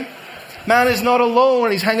 Amen? Man is not alone,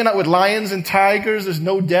 and he's hanging out with lions and tigers. There's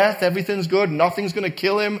no death. Everything's good. Nothing's going to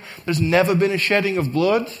kill him. There's never been a shedding of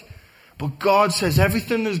blood. But God says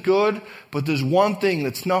everything is good, but there's one thing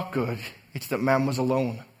that's not good. It's that man was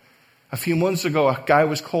alone. A few months ago, a guy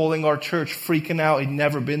was calling our church, freaking out. He'd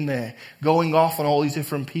never been there, going off on all these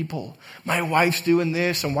different people. My wife's doing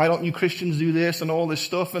this, and why don't you Christians do this, and all this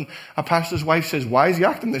stuff. And a pastor's wife says, why is he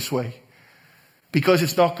acting this way? Because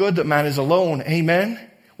it's not good that man is alone. Amen?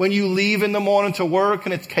 When you leave in the morning to work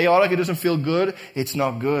and it's chaotic, it doesn't feel good, it's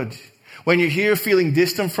not good. When you're here feeling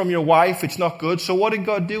distant from your wife, it's not good. So what did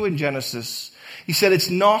God do in Genesis? He said, it's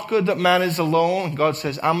not good that man is alone. God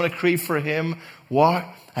says, I'm going to create for him, what?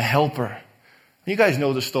 A helper. You guys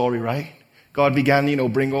know the story, right? God began,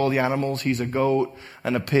 bring all the animals. He's a goat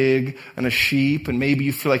and a pig and a sheep. And maybe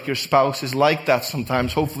you feel like your spouse is like that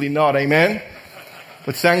sometimes. Hopefully not. Amen?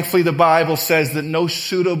 But thankfully the Bible says that no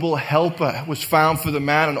suitable helper was found for the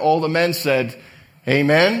man, and all the men said,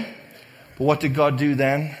 amen. But what did God do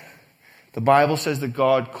then? The Bible says that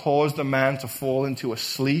God caused the man to fall into a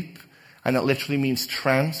sleep, and that literally means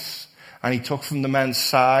trance. And he took from the man's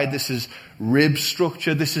side, this is rib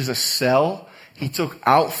structure, this is a cell. He took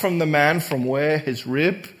out from the man, from where? His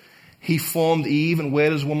rib. He formed Eve, and where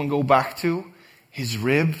does woman go back to? His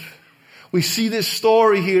rib. We see this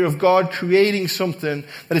story here of God creating something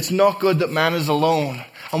that it's not good that man is alone.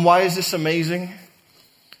 And why is this amazing?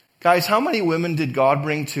 Guys, how many women did God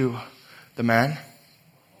bring to the man?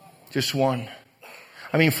 Just one.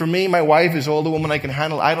 I mean, for me, my wife is all the woman I can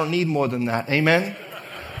handle. I don't need more than that. Amen?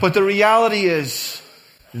 But the reality is,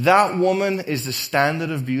 that woman is the standard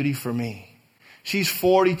of beauty for me. She's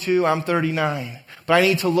 42, I'm 39. But I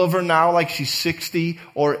need to love her now like she's 60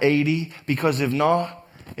 or 80, because if not,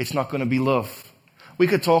 it's not going to be love. We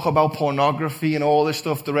could talk about pornography and all this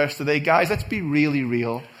stuff the rest of the day. Guys, let's be really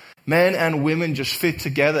real. Men and women just fit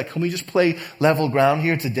together. Can we just play level ground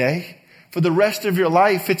here today? For the rest of your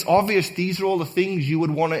life, it's obvious these are all the things you would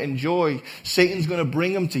want to enjoy. Satan's going to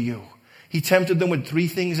bring them to you. He tempted them with 3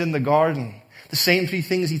 things in the garden. The same 3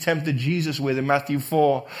 things he tempted Jesus with in Matthew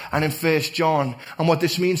 4 and in 1 John. And what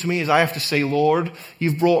this means to me is I have to say, Lord,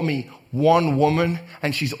 you've brought me one woman,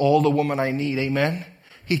 and she's all the woman I need. Amen?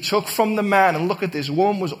 He took from the man, and look at this,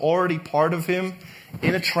 woman was already part of him,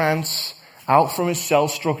 in a trance, out from his cell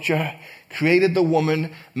structure, created the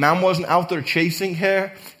woman. Man wasn't out there chasing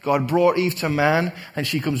her. God brought Eve to man, and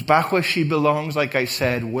she comes back where she belongs, like I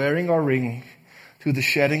said, wearing a ring through the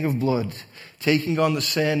shedding of blood, taking on the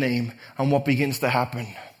surname, and what begins to happen?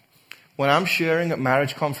 When I'm sharing at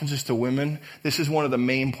marriage conferences to women, this is one of the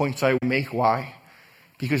main points I make. Why?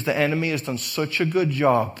 Because the enemy has done such a good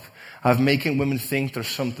job of making women think they're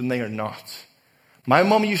something they are not. My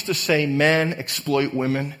mom used to say men exploit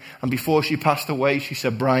women. And before she passed away, she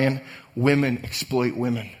said, Brian, women exploit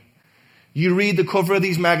women. You read the cover of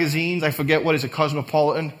these magazines, I forget what is it,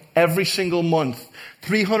 Cosmopolitan, every single month,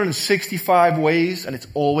 365 ways, and it's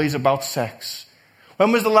always about sex.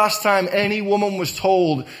 When was the last time any woman was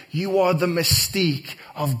told, you are the mystique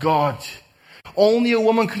of God? Only a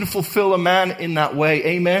woman can fulfill a man in that way.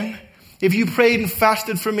 Amen? If you prayed and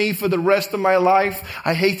fasted for me for the rest of my life,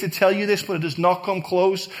 I hate to tell you this, but it does not come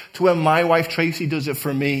close to when my wife Tracy does it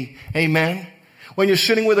for me. Amen? When you're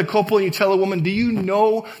sitting with a couple and you tell a woman, do you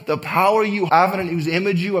know the power you have and in whose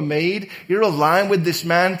image you are made? You're aligned with this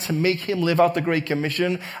man to make him live out the Great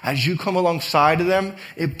Commission as you come alongside of them.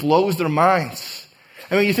 It blows their minds.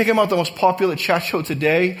 I mean, you think about the most popular chat show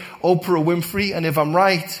today, Oprah Winfrey, and if I'm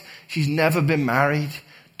right, she's never been married,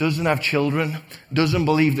 doesn't have children, doesn't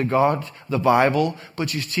believe the God, the Bible, but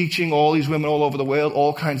she's teaching all these women all over the world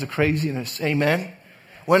all kinds of craziness. Amen?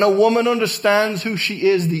 When a woman understands who she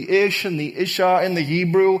is, the Ish and the Isha in the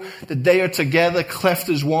Hebrew, that they are together, cleft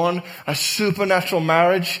as one, a supernatural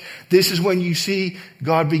marriage, this is when you see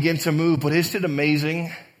God begin to move. But isn't it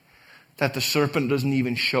amazing that the serpent doesn't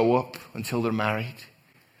even show up until they're married?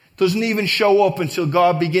 Doesn't even show up until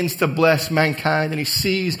God begins to bless mankind and he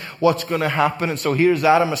sees what's going to happen. And so here's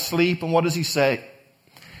Adam asleep, and what does he say?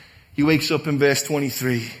 He wakes up in verse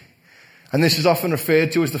 23. And this is often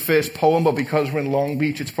referred to as the first poem, but because we're in Long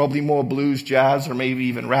Beach, it's probably more blues, jazz, or maybe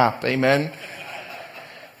even rap. Amen?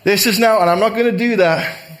 This is now, and I'm not going to do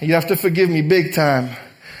that. You have to forgive me big time.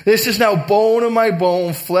 This is now bone of my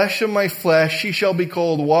bone, flesh of my flesh. She shall be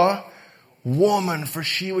called what? Woman, for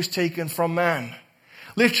she was taken from man.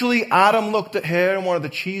 Literally, Adam looked at her, and one of the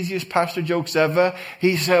cheesiest pastor jokes ever,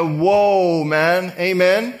 he said, whoa, man.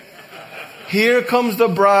 Amen? Here comes the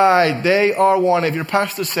bride. They are one. If your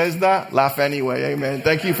pastor says that, laugh anyway. Amen.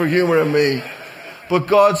 Thank you for humoring me. But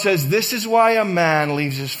God says, this is why a man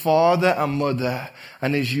leaves his father and mother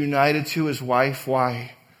and is united to his wife.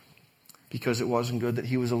 Why? Because it wasn't good that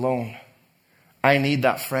he was alone. I need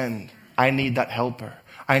that friend. I need that helper.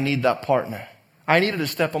 I need that partner. I needed to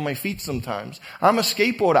step on my feet sometimes. I'm a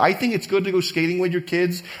skateboarder. I think it's good to go skating with your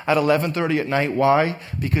kids at 11:30 at night. Why?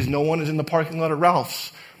 Because no one is in the parking lot at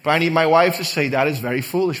Ralph's. But I need my wife to say, that is very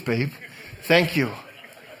foolish, babe. Thank you.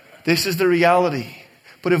 This is the reality.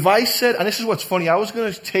 But if I said, and this is what's funny, I was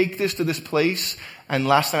going to take this to this place, and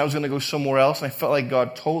last night I was going to go somewhere else, and I felt like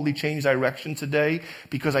God totally changed direction today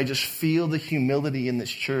because I just feel the humility in this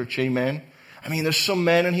church. Amen. I mean, there's some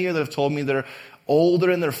men in here that have told me they're older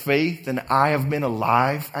in their faith than I have been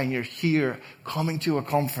alive, and you're here coming to a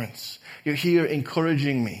conference. You're here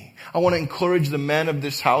encouraging me. I want to encourage the men of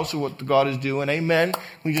this house of what God is doing. Amen.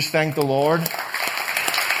 We just thank the Lord.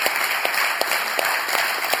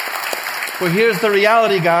 But here's the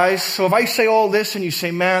reality, guys. So if I say all this and you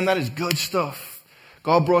say, man, that is good stuff.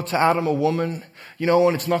 God brought to Adam a woman,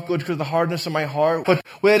 and it's not good because of the hardness of my heart. But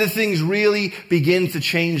where do things really begin to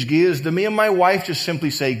change gears? Do me and my wife just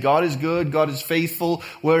simply say, God is good, God is faithful,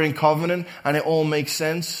 we're in covenant, and it all makes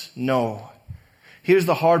sense? No. Here's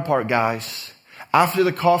the hard part, guys. After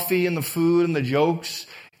the coffee and the food and the jokes,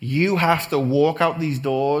 you have to walk out these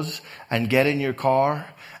doors and get in your car,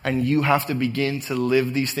 and you have to begin to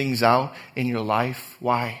live these things out in your life.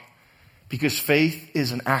 Why? Because faith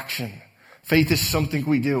is an action. Faith is something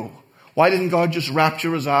we do. Why didn't God just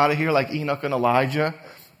rapture us out of here like Enoch and Elijah?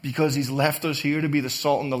 Because he's left us here to be the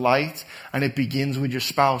salt and the light, and it begins with your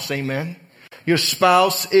spouse. Amen? Your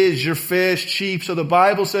spouse is your first sheep. So the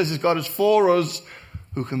Bible says if God is for us,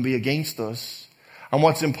 who can be against us? And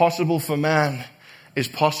what's impossible for man is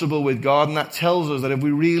possible with God. And that tells us that if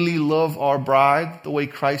we really love our bride the way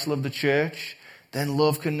Christ loved the church, then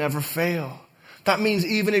love can never fail. That means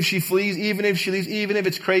even if she flees, even if she leaves, even if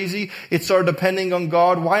it's crazy, it's our depending on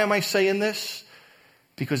God. Why am I saying this?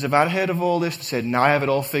 Because if I'd heard of all this and said, now I have it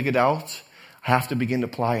all figured out, I have to begin to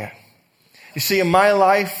apply it. You see, in my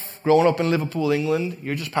life, growing up in Liverpool, England,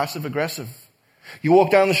 you're just passive aggressive. You walk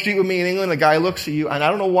down the street with me in England, a guy looks at you, and I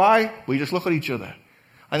don't know why, we just look at each other.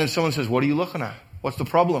 And then someone says, what are you looking at? What's the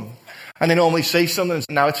problem? And they normally say something, and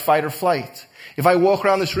now it's fight or flight. If I walk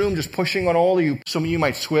around this room just pushing on all of you, some of you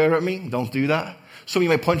might swear at me, don't do that. Some of you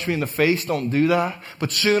might punch me in the face, don't do that.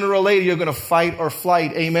 But sooner or later, you're going to fight or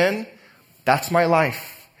flight, amen? That's my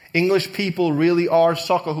life. English people really are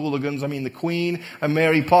soccer hooligans. I mean, the Queen and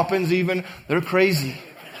Mary Poppins even, they're crazy.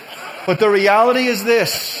 But the reality is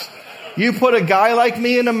this. You put a guy like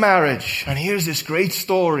me in a marriage, and here's this great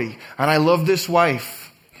story, and I love this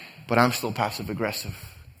wife, but I'm still passive aggressive.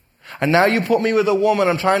 And now you put me with a woman,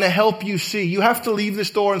 I'm trying to help you see. You have to leave this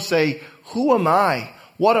door and say, who am I?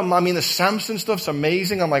 The Samson stuff's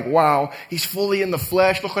amazing. I'm like, wow, he's fully in the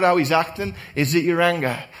flesh. Look at how he's acting. Is it your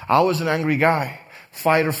anger? I was an angry guy.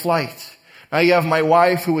 Fight or flight. Now you have my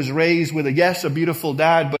wife who was raised with a beautiful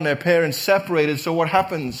dad, but their parents separated. So what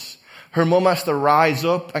happens? Her mom has to rise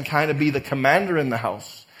up and kind of be the commander in the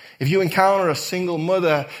house. If you encounter a single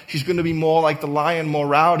mother, she's going to be more like the lion, more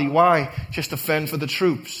rowdy. Why? Just to fend for the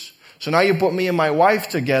troops. So now you put me and my wife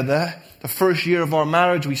together. The first year of our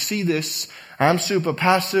marriage, we see this. I'm super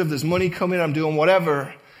passive. There's money coming. I'm doing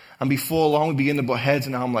whatever. And before long, we begin to butt heads.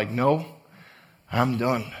 And now I'm like, no, I'm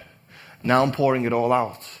done. Now I'm pouring it all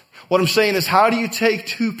out. What I'm saying is, how do you take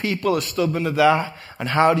two people as stubborn as that? And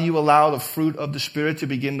how do you allow the fruit of the Spirit to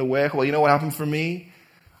begin to work? Well, you know what happened for me?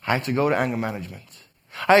 I had to go to anger management.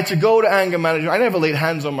 I never laid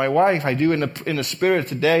hands on my wife. I do in the Spirit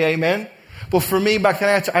today. Amen. But for me, back then,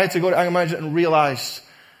 I had to go to anger management and realize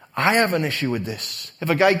I have an issue with this. If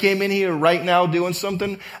a guy came in here right now doing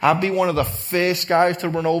something, I'd be one of the first guys to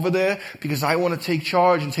run over there because I want to take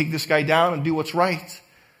charge and take this guy down and do what's right.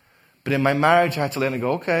 But in my marriage, I had to let him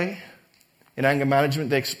go, okay. In anger management,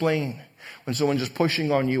 they explain when someone's just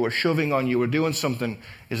pushing on you or shoving on you or doing something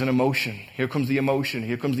is an emotion. Here comes the emotion.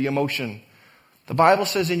 Here comes the emotion. The Bible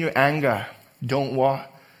says in your anger, don't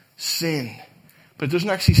what? Sin. But it doesn't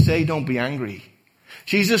actually say don't be angry.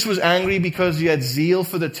 Jesus was angry because he had zeal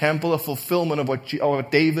for the temple, a fulfillment of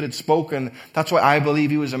what David had spoken. That's why I believe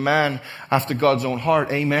he was a man after God's own heart.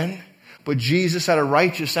 Amen. But Jesus had a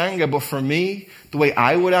righteous anger. But for me, the way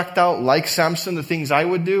I would act out, like Samson, the things I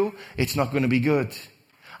would do, it's not going to be good.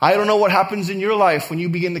 I don't know what happens in your life when you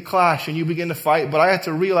begin to clash and you begin to fight, but I had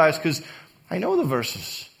to realize, because I know the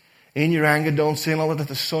verses. In your anger, don't sin, I'll let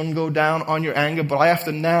the sun go down on your anger. But I have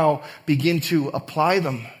to now begin to apply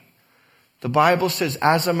them. The Bible says,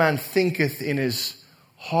 as a man thinketh in his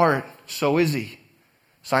heart, so is he.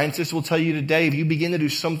 Scientists will tell you today, if you begin to do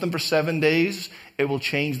something for 7 days, it will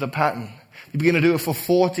change the pattern. If you begin to do it for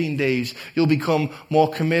 14 days, you'll become more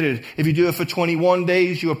committed. If you do it for 21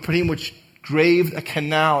 days, you have pretty much graved a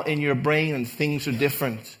canal in your brain and things are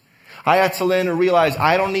different. I had to learn to realize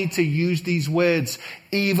I don't need to use these words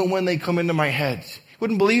even when they come into my head. You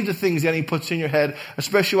wouldn't believe the things the enemy puts in your head,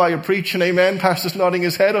 especially while you're preaching. Amen. Pastor's nodding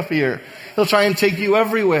his head up here. He'll try and take you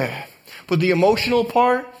everywhere. But the emotional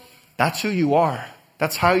part, that's who you are.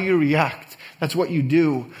 That's how you react. That's what you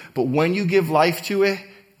do. But when you give life to it,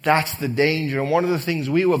 that's the danger. And one of the things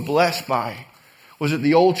we were blessed by was at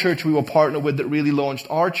the old church we were partnered with that really launched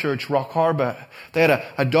our church, Rock Harbor. They had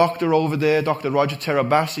a doctor over there, Dr. Roger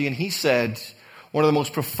Terabassi, and he said one of the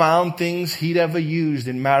most profound things he'd ever used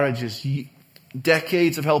in marriages,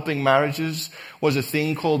 decades of helping marriages, was a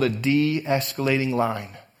thing called a de-escalating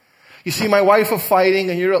line. You see, my wife are fighting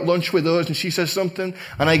and you're at lunch with us and she says something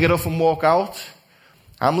and I get up and walk out.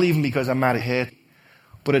 I'm leaving because I'm mad at her.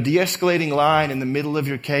 But a de-escalating line in the middle of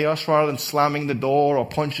your chaos, rather than slamming the door or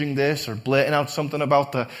punching this or blurting out something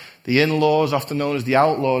about the in-laws, often known as the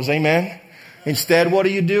outlaws. Amen? Instead, what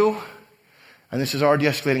do? And this is our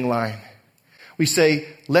de-escalating line. We say,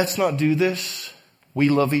 let's not do this. We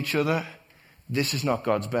love each other. This is not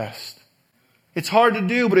God's best. It's hard to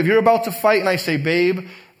do, but if you're about to fight and I say, babe,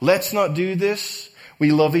 let's not do this.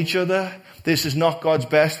 We love each other. This is not God's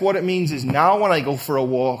best. What it means is now when I go for a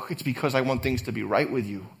walk, it's because I want things to be right with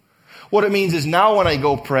you. What it means is now when I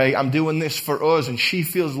go pray, I'm doing this for us and she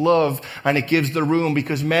feels love and it gives the room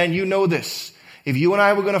because, man, you know this. If you and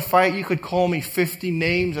I were going to fight, you could call me 50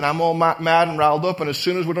 names and I'm all mad and riled up, and as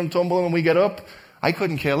soon as we're done tumbling and we get up, I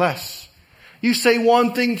couldn't care less. You say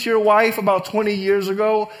one thing to your wife about 20 years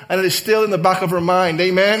ago and it is still in the back of her mind.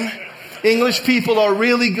 Amen? English people are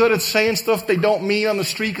really good at saying stuff they don't mean on the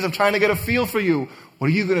street because I'm trying to get a feel for you.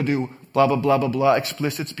 What are you going to do? Blah, blah, blah, blah, blah.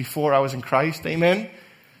 Explicits before I was in Christ. Amen?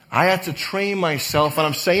 I had to train myself, and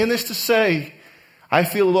I'm saying this to say, I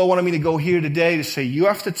feel the Lord wanted me to go here today to say, you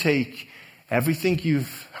have to take everything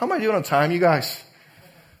how am I doing on time, you guys?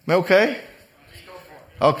 Am I okay?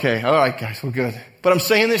 Okay, all right, guys, we're good. But I'm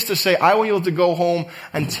saying this to say, I want you to go home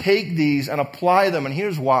and take these and apply them, and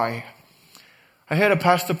here's why. I heard a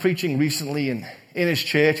pastor preaching recently in his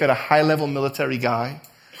church, had a high-level military guy,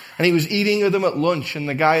 and he was eating with them at lunch, and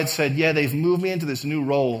the guy had said, yeah, they've moved me into this new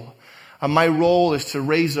role, and my role is to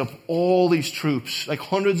raise up all these troops, like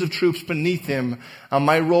hundreds of troops beneath him, and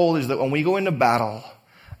my role is that when we go into battle,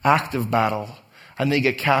 active battle, and they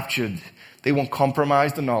get captured, they won't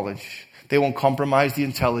compromise the knowledge, they won't compromise the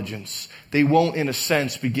intelligence, they won't, in a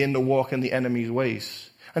sense, begin to walk in the enemy's ways.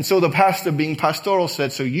 And so the pastor, being pastoral,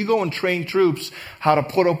 said, so you go and train troops how to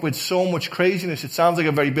put up with so much craziness. It sounds like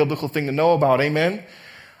a very biblical thing to know about. Amen?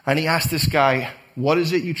 And he asked this guy, what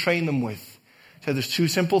is it you train them with? He said, there's two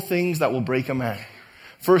simple things that will break a man.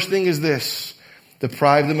 First thing is this: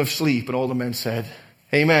 deprive them of sleep. And all the men said,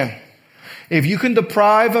 amen. If you can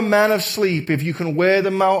deprive a man of sleep, if you can wear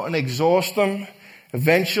them out and exhaust them,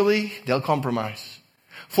 eventually they'll compromise.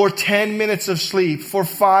 For 10 minutes of sleep, for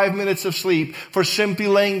 5 minutes of sleep, for simply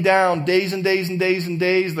laying down days and days and days and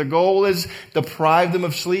days, the goal is deprive them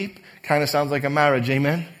of sleep. Kind of sounds like a marriage,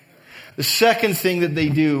 amen? The second thing that they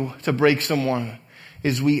do to break someone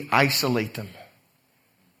is we isolate them.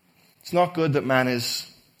 It's not good that man is.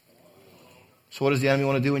 So what does the enemy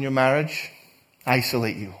want to do in your marriage?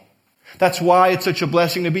 Isolate you. That's why it's such a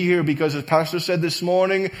blessing to be here, because as Pastor said this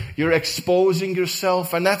morning, you're exposing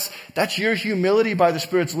yourself, and that's your humility by the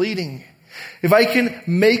Spirit's leading. If I can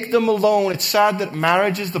make them alone, it's sad that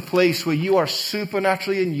marriage is the place where you are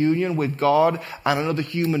supernaturally in union with God and another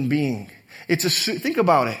human being. Think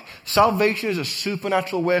about it. Salvation is a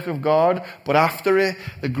supernatural work of God, but after it,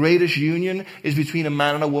 the greatest union is between a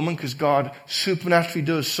man and a woman, because God supernaturally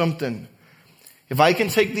does something. If I can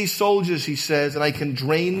take these soldiers, he says, and I can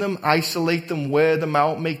drain them, isolate them, wear them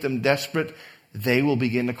out, make them desperate, they will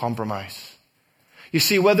begin to compromise. You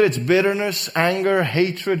see, whether it's bitterness, anger,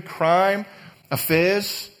 hatred, crime,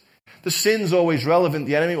 affairs, the sin's always relevant.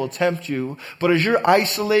 The enemy will tempt you. But as you're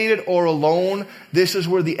isolated or alone, this is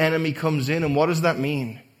where the enemy comes in. And what does that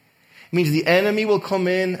mean? It means the enemy will come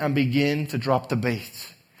in and begin to drop the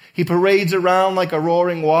bait. He parades around like a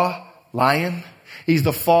roaring lion. He's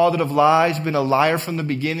the father of lies, been a liar from the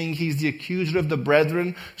beginning. He's the accuser of the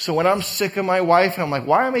brethren. So when I'm sick of my wife and I'm like,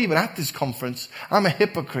 why am I even at this conference? I'm a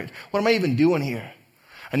hypocrite. What am I even doing here?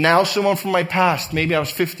 And now someone from my past, maybe I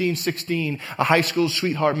was 15, 16, a high school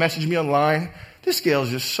sweetheart, messaged me online. This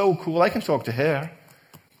girl's just so cool. I can talk to her.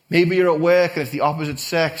 Maybe you're at work and it's the opposite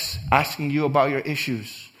sex asking you about your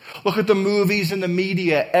issues. Look at the movies and the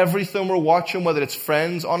media, everything we're watching, whether it's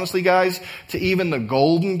Friends, honestly guys, to even the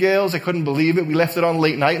Golden Girls. I couldn't believe it. We left it on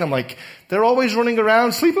late night and I'm like, they're always running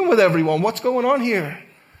around sleeping with everyone. What's going on here?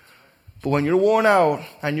 But when you're worn out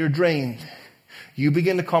and you're drained, you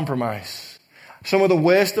begin to compromise. Some of the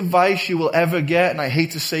worst advice you will ever get, and I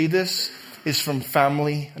hate to say this, is from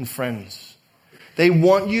family and friends. They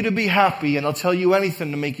want you to be happy and they'll tell you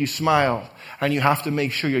anything to make you smile. And you have to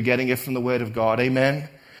make sure you're getting it from the Word of God. Amen?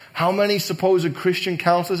 How many supposed Christian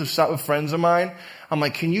counselors have sat with friends of mine? I'm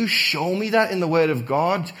like, can you show me that in the Word of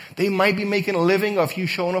God? They might be making a living off you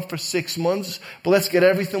showing up for 6 months, but let's get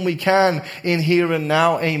everything we can in here and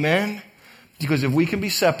now. Amen? Because if we can be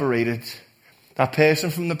separated, that person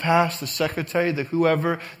from the past, the secretary, the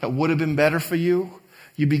whoever that would have been better for you,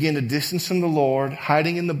 you begin to distance from the Lord,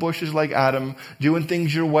 hiding in the bushes like Adam, doing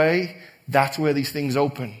things your way. That's where these things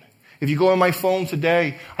open. If you go on my phone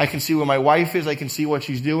today, I can see where my wife is. I can see what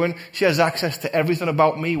she's doing. She has access to everything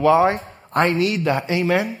about me. Why? I need that.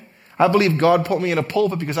 Amen? I believe God put me in a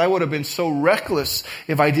pulpit because I would have been so reckless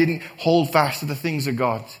if I didn't hold fast to the things of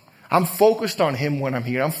God. I'm focused on Him when I'm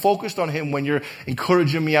here. I'm focused on Him when you're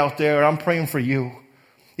encouraging me out there. I'm praying for you.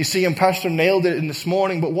 You see, and Pastor nailed it in this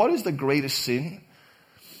morning, but what is the greatest sin?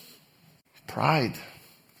 Pride.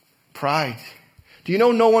 Pride. Do you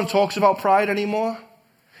know no one talks about pride anymore?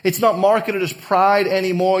 It's not marketed as pride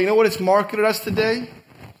anymore. You know what it's marketed as today?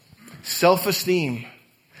 Self-esteem,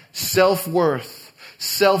 self-worth,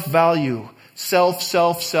 self-value,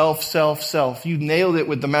 self. You nailed it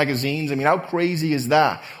with the magazines. I mean, how crazy is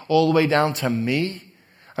that? All the way down to me.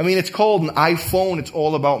 I mean, it's called an iPhone. It's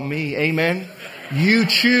all about me. Amen.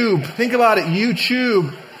 YouTube. Think about it.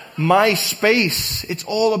 YouTube. MySpace. It's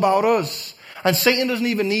all about us. And Satan doesn't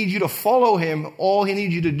even need you to follow him. All he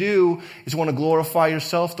needs you to do is want to glorify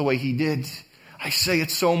yourself the way he did. I say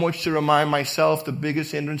it so much to remind myself the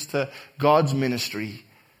biggest hindrance to God's ministry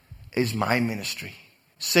is my ministry.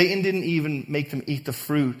 Satan didn't even make them eat the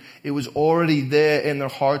fruit. It was already there in their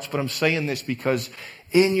hearts. But I'm saying this because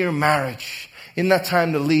in your marriage, in that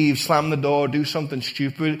time to leave, slam the door, do something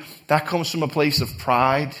stupid, that comes from a place of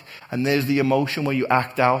pride. And there's the emotion where you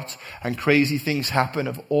act out and crazy things happen.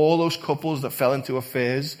 Of all those couples that fell into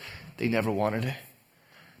affairs, they never wanted it.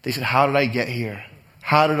 They said, how did I get here?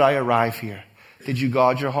 How did I arrive here? Did you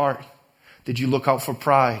guard your heart? Did you look out for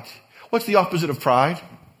pride? What's the opposite of pride?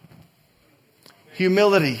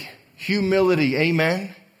 Humility. Humility.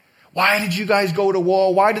 Amen. Why did you guys go to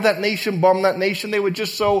war? Why did that nation bomb that nation? They were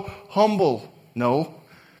just so humble. No.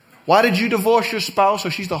 Why did you divorce your spouse? Oh,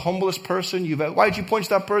 she's the humblest person you've ever. Why did you punch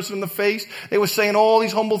that person in the face? They were saying all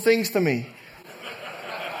these humble things to me.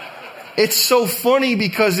 It's so funny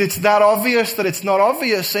because it's that obvious that it's not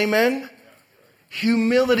obvious. Amen.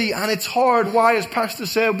 Humility, and it's hard. Why? As Pastor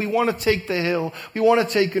said, we want to take the hill. We want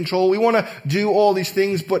to take control. We want to do all these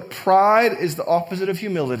things, but pride is the opposite of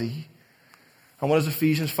humility. And what does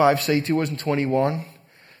Ephesians 5 say to us in 21?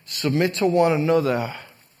 Submit to one another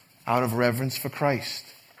out of reverence for Christ.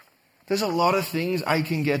 There's a lot of things I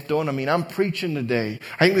can get done. I mean, I'm preaching today.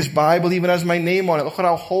 I think this Bible even has my name on it. Look at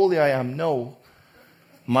how holy I am. No.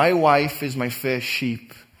 My wife is my first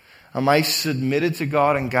sheep. Am I submitted to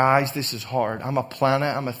God? And guys, this is hard. I'm a planner.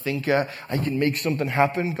 I'm a thinker. I can make something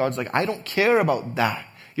happen. God's like, I don't care about that.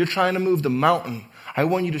 You're trying to move the mountain. I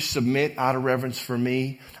want you to submit out of reverence for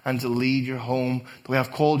me and to lead your home the way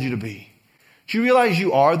I've called you to be. Do you realize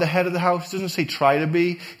you are the head of the house? It doesn't say try to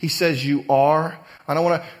be. He says you are. And I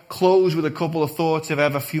want to close with a couple of thoughts if I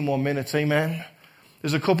have a few more minutes. Amen.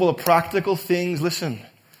 There's a couple of practical things. Listen,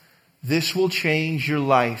 this will change your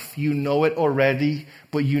life. You know it already,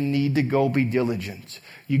 but you need to go be diligent.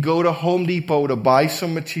 You go to Home Depot to buy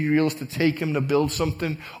some materials to take them to build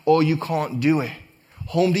something, or you can't do it.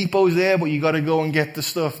 Home Depot's there, but you got to go and get the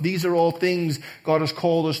stuff. These are all things God has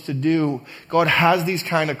called us to do. God has these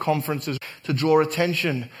kind of conferences to draw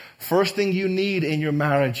attention. First thing you need in your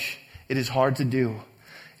marriage, it is hard to do,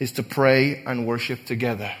 is to pray and worship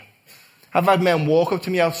together. I've had men walk up to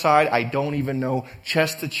me outside, I don't even know,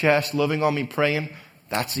 chest to chest, loving on me, praying.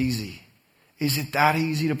 That's easy. Is it that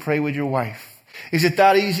easy to pray with your wife? Is it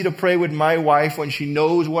that easy to pray with my wife when she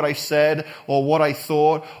knows what I said or what I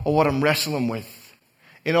thought or what I'm wrestling with?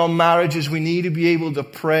 In our marriages, we need to be able to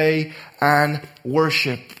pray and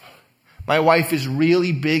worship. My wife is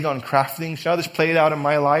really big on crafting. See how this played out in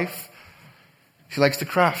my life? She likes to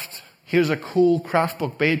craft. Here's a cool craft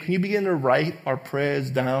book. Babe, can you begin to write our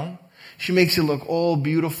prayers down? She makes it look all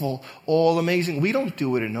beautiful, all amazing. We don't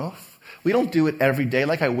do it enough. We don't do it every day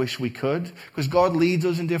like I wish we could, because God leads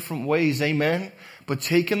us in different ways. Amen. But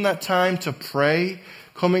taking that time to pray,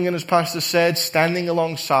 coming in, as Pastor said, standing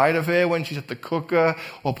alongside of her when she's at the cooker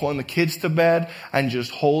or putting the kids to bed and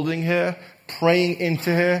just holding her, praying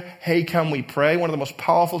into her. Hey, can we pray? One of the most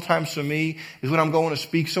powerful times for me is when I'm going to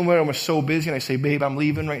speak somewhere and we're so busy and I say, babe, I'm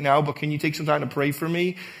leaving right now, but can you take some time to pray for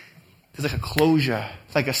me? There's like a closure.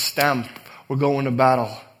 It's like a stamp. We're going to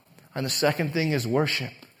battle. And the second thing is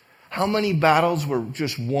worship. How many battles were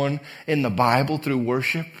just won in the Bible through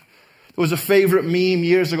worship? There was a favorite meme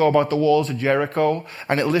years ago about the walls of Jericho,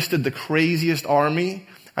 and it listed the craziest army,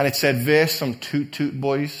 and it said this, some toot toot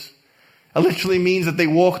boys. It literally means that they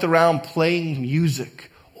walked around playing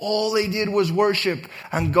music. All they did was worship,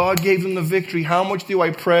 and God gave them the victory. How much do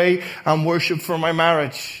I pray and worship for my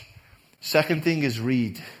marriage? Second thing is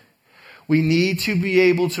read. We need to be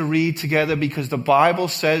able to read together because the Bible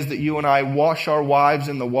says that you and I wash our wives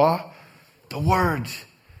in the what? The Word.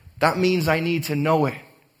 That means I need to know it.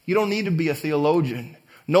 You don't need to be a theologian.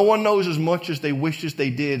 No one knows as much as they wish as they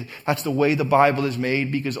did. That's the way the Bible is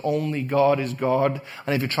made, because only God is God.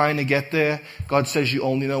 And if you're trying to get there, God says you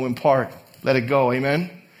only know in part. Let it go. Amen.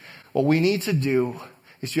 What we need to do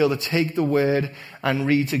is to be able to take the Word and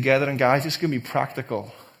read together. And guys, it's going to be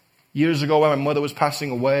practical. Years ago, when my mother was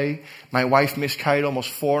passing away, my wife miscarried almost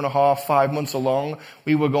 5 months along.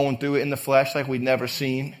 We were going through it in the flesh like we'd never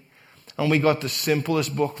seen. And we got the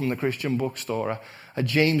simplest book from the Christian bookstore, a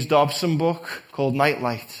James Dobson book called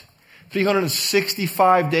Nightlight.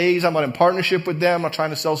 365 days. I'm not in partnership with them. I'm not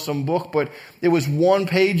trying to sell some book, but it was 1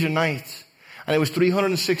 page a night. And it was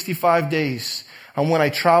 365 days. And when I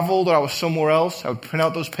traveled or I was somewhere else, I would print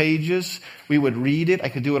out those pages. We would read it. I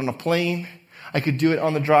could do it on a plane. I could do it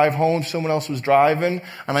on the drive home. Someone else was driving.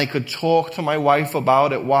 And I could talk to my wife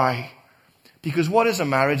about it. Why? Because what is a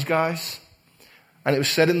marriage, guys? And it was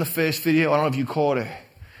said in the first video, I don't know if you caught it.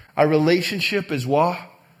 A relationship is what?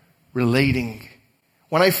 Relating.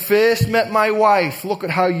 When I first met my wife, look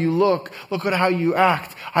at how you look. Look at how you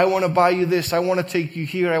act. I want to buy you this. I want to take you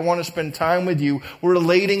here. I want to spend time with you. We're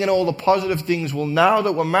relating in all the positive things. Well, now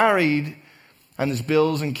that we're married, and there's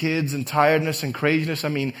bills and kids and tiredness and craziness. I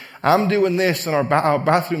mean, I'm doing this and our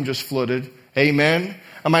bathroom just flooded. Amen.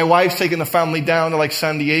 And my wife's taking the family down to like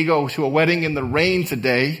San Diego to a wedding in the rain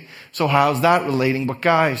today. So how's that relating? But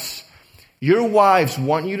guys, your wives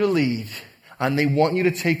want you to lead and they want you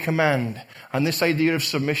to take command. And this idea of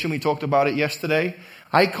submission, we talked about it yesterday.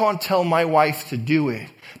 I can't tell my wife to do it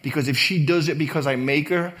because if she does it because I make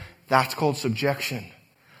her, that's called subjection.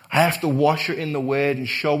 I have to wash her in the Word and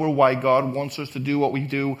show her why God wants us to do what we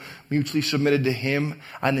do, mutually submitted to Him,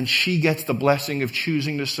 and then she gets the blessing of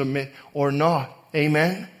choosing to submit or not.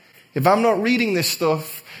 Amen? If I'm not reading this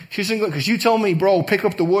stuff, she's going to go, because you tell me, bro, pick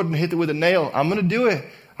up the wood and hit it with a nail. I'm going to do it.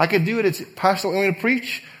 I could do it. It's Pastor, want me to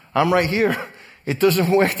preach? I'm right here. It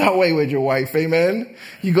doesn't work that way with your wife. Amen?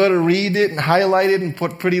 You got to read it and highlight it and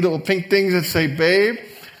put pretty little pink things that say, babe,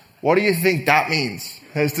 what do you think that means?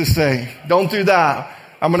 As to say, don't do that.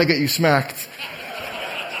 I'm going to get you smacked.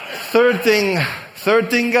 Third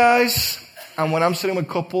thing, guys, And when I'm sitting with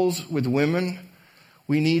couples, with women,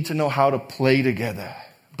 we need to know how to play together.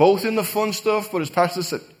 Both in the fun stuff, but as Pastor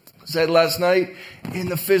said last night, in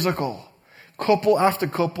the physical. Couple after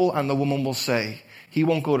couple, and the woman will say, he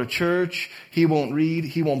won't go to church, he won't read,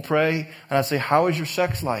 he won't pray. And I say, how is your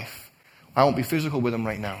sex life? I won't be physical with him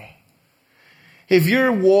right now. If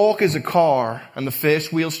your walk is a car, and the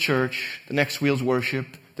first wheel's church, the next wheel's worship,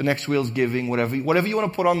 the next wheel's giving, whatever you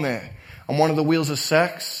want to put on there, and one of the wheels is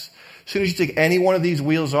sex, as soon as you take any one of these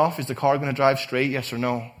wheels off, is the car going to drive straight, yes or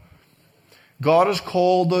no? God has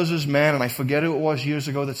called us as men, and I forget who it was years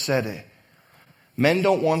ago that said it. Men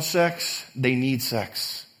don't want sex, they need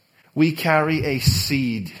sex. We carry a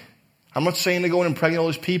seed. I'm not saying to go and impregnate all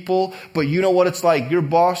those people, but you know what it's like. Your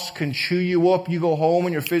boss can chew you up, you go home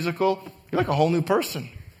and you're physical, you're like a whole new person.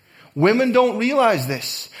 Women don't realize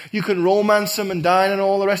this. You can romance them and dine and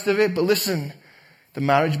all the rest of it, but listen, the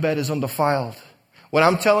marriage bed is undefiled. When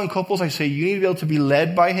I'm telling couples, I say you need to be able to be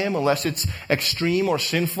led by him unless it's extreme or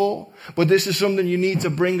sinful. But this is something you need to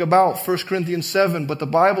bring about. 1 Corinthians 7, but the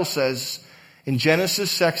Bible says, in Genesis,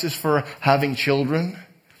 sex is for having children.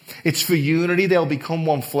 It's for unity. They'll become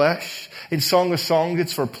one flesh. In Song of Songs,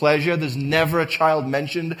 it's for pleasure. There's never a child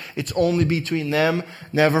mentioned. It's only between them,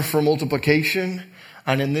 never for multiplication.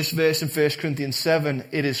 And in this verse in 1 Corinthians 7,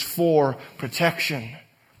 it is for protection.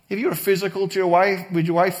 If you're physical to your wife, with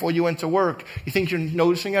your wife, or you went to work, you think you're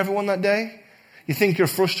noticing everyone that day? You think you're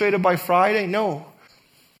frustrated by Friday? No.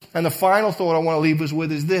 And the final thought I want to leave us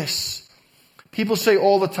with is this. People say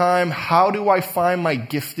all the time, how do I find my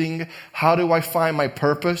gifting? How do I find my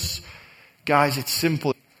purpose? Guys, it's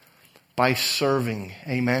simple. By serving.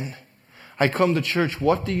 Amen. I come to church.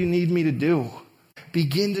 What do you need me to do?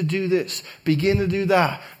 Begin to do this. Begin to do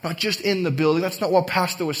that. Not just in the building. That's not what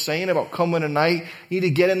Pastor was saying about coming tonight. You need to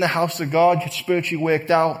get in the house of God, get spiritually worked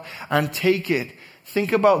out, and take it.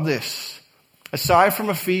 Think about this. Aside from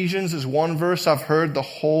Ephesians, there's one verse I've heard the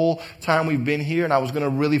whole time we've been here, and I was going to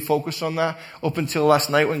really focus on that up until last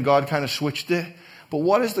night when God kind of switched it. But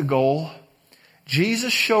what is the goal?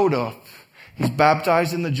 Jesus showed up. He's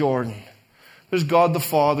baptized in the Jordan. There's God the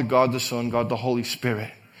Father, God the Son, God the Holy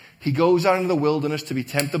Spirit. He goes out into the wilderness to be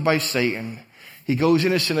tempted by Satan. He goes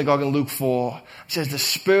in a synagogue in Luke 4. He says, the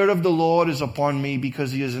Spirit of the Lord is upon me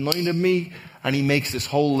because he has anointed me, and he makes this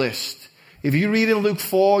whole list. If you read in Luke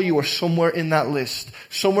 4, you are somewhere in that list.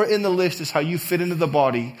 Somewhere in the list is how you fit into the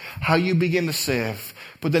body, how you begin to serve.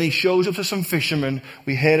 But then he shows up to some fishermen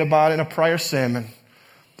we heard about in a prior sermon.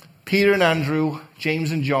 Peter and Andrew,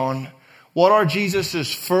 James and John. What are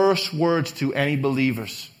Jesus' first words to any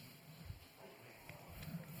believers?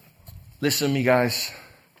 Listen to me, guys.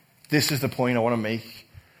 This is the point I want to make.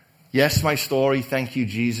 Yes, my story, thank you,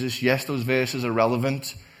 Jesus. Yes, those verses are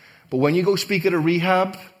relevant. But when you go speak at a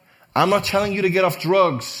rehab, I'm not telling you to get off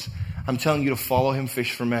drugs. I'm telling you to follow him,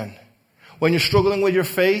 fish for men. When you're struggling with your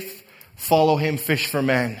faith, follow him, fish for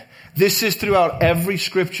men. This is throughout every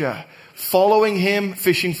scripture. Following him,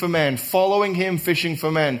 fishing for men. Following him, fishing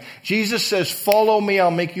for men. Jesus says, follow me,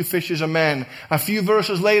 I'll make you fishers of men. A few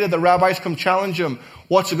verses later, the rabbis come challenge him.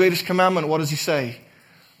 What's the greatest commandment? What does he say?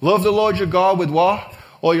 Love the Lord your God with what?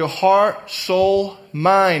 All your heart, soul,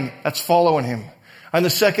 mind. That's following him. And the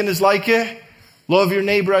second is like it. Love your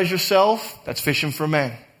neighbor as yourself. That's fishing for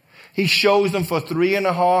men. He shows them for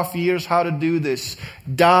 3.5 years how to do this.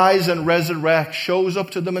 Dies and resurrects. Shows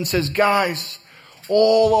up to them and says, guys,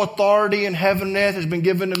 all authority in heaven and earth has been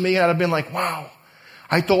given to me. And I'd have been like, wow.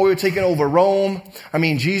 I thought we were taking over Rome. I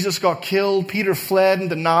mean, Jesus got killed. Peter fled and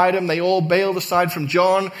denied him. They all bailed aside from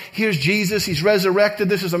John. Here's Jesus. He's resurrected.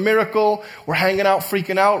 This is a miracle. We're hanging out,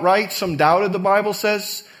 freaking out, right? Some doubted, the Bible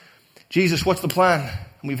says. Jesus, what's the plan?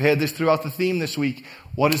 And we've heard this throughout the theme this week.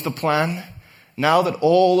 What is the plan? Now that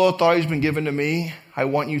all authority has been given to me, I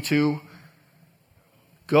want you to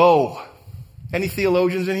go. Any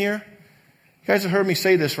theologians in here? You guys have heard me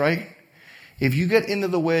say this, right? If you get into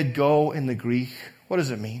the word go in the Greek, what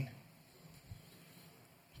does it mean?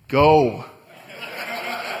 Go.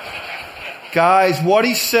 Guys, what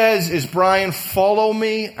he says is, Brian, follow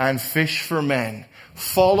me and fish for men.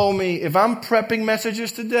 Follow me. If I'm prepping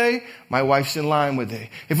messages today, my wife's in line with it.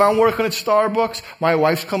 If I'm working at Starbucks, my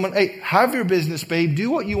wife's coming, hey, have your business, babe. Do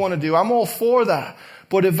what you want to do. I'm all for that.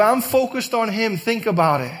 But if I'm focused on him, think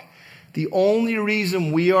about it. The only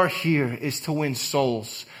reason we are here is to win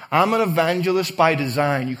souls. I'm an evangelist by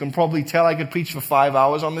design. You can probably tell I could preach for 5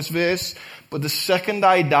 hours on this verse. But the second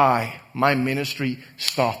I die, my ministry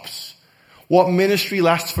stops. What ministry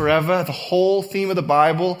lasts forever? The whole theme of the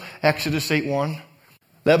Bible, Exodus 8:1.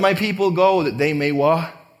 Let my people go that they may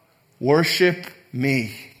what? Worship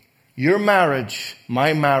me. Your marriage,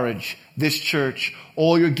 my marriage, this church,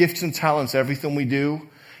 all your gifts and talents, everything we do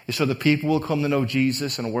is so the people will come to know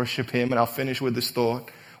Jesus and worship him. And I'll finish with this thought.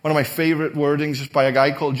 One of my favorite wordings is by a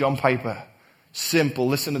guy called John Piper. Simple.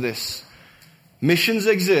 Listen to this. Missions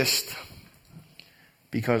exist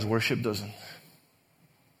because worship doesn't.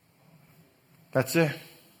 That's it.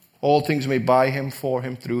 All things made by him, for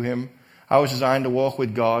him, through him. I was designed to walk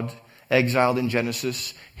with God, exiled in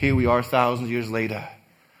Genesis. Here we are thousands of years later.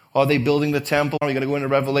 Are they building the temple? Are we going to go into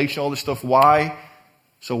Revelation, all this stuff? Why?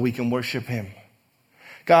 So we can worship him.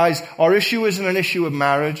 Guys, our issue isn't an issue of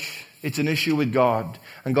marriage. It's an issue with God.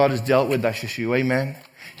 And God has dealt with that issue. Amen.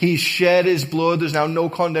 He's shed his blood. There's now no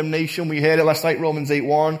condemnation. We heard it last night, Romans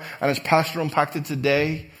 8:1. And as Pastor unpacked it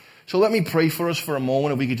today. So let me pray for us for a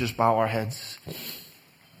moment if we could just bow our heads.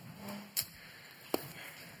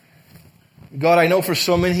 God, I know for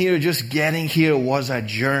some in here, just getting here was a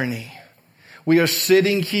journey. We are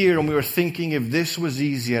sitting here and we were thinking if this was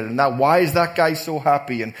easier and that, why is that guy so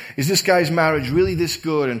happy? And is this guy's marriage really this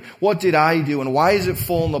good? And what did I do? And why is it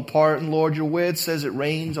falling apart? And Lord, your word says it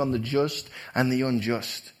rains on the just and the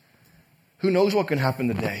unjust. Who knows what can happen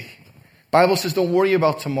today? Bible says don't worry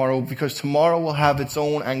about tomorrow because tomorrow will have its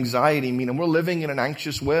own anxiety, meaning we're living in an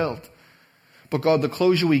anxious world. But God, the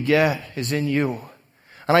closure we get is in you.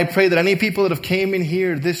 And I pray that any people that have came in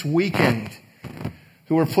here this weekend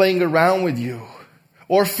who are playing around with you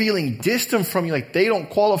or feeling distant from you, like they don't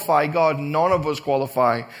qualify, God, none of us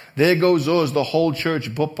qualify. There goes us, the whole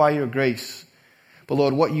church, but by your grace. But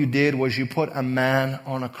Lord, what you did was you put a man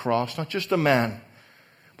on a cross, not just a man,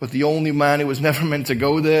 but the only man who was never meant to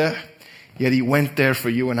go there, yet he went there for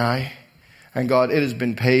you and I. And God, it has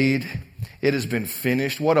been paid. It has been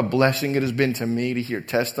finished. What a blessing it has been to me to hear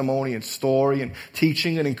testimony and story and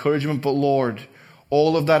teaching and encouragement. But Lord,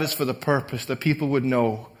 all of that is for the purpose that people would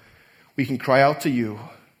know we can cry out to you.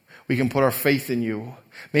 We can put our faith in you.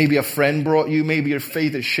 Maybe a friend brought you. Maybe your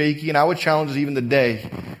faith is shaky. And our challenge is even today,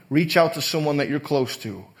 reach out to someone that you're close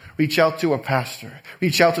to. Reach out to a pastor.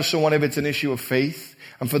 Reach out to someone if it's an issue of faith.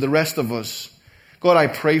 And for the rest of us, God, I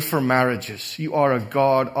pray for marriages. You are a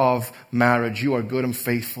God of marriage. You are good and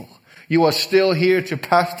faithful. You are still here to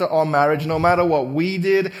pastor our marriage no matter what we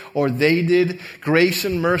did or they did. Grace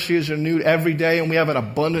and mercy is renewed every day and we have an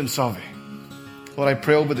abundance of it. Lord, I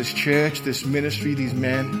pray over this church, this ministry, these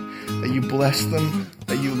men, that you bless them,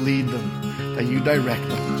 that you lead them, that you direct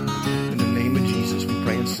them. In the name of Jesus, we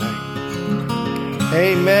pray and say,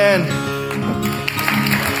 amen.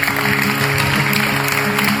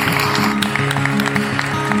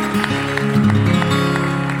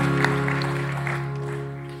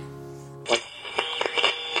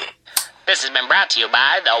 This has been brought to you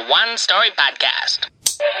by the One Story Podcast.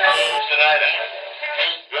 Snyder.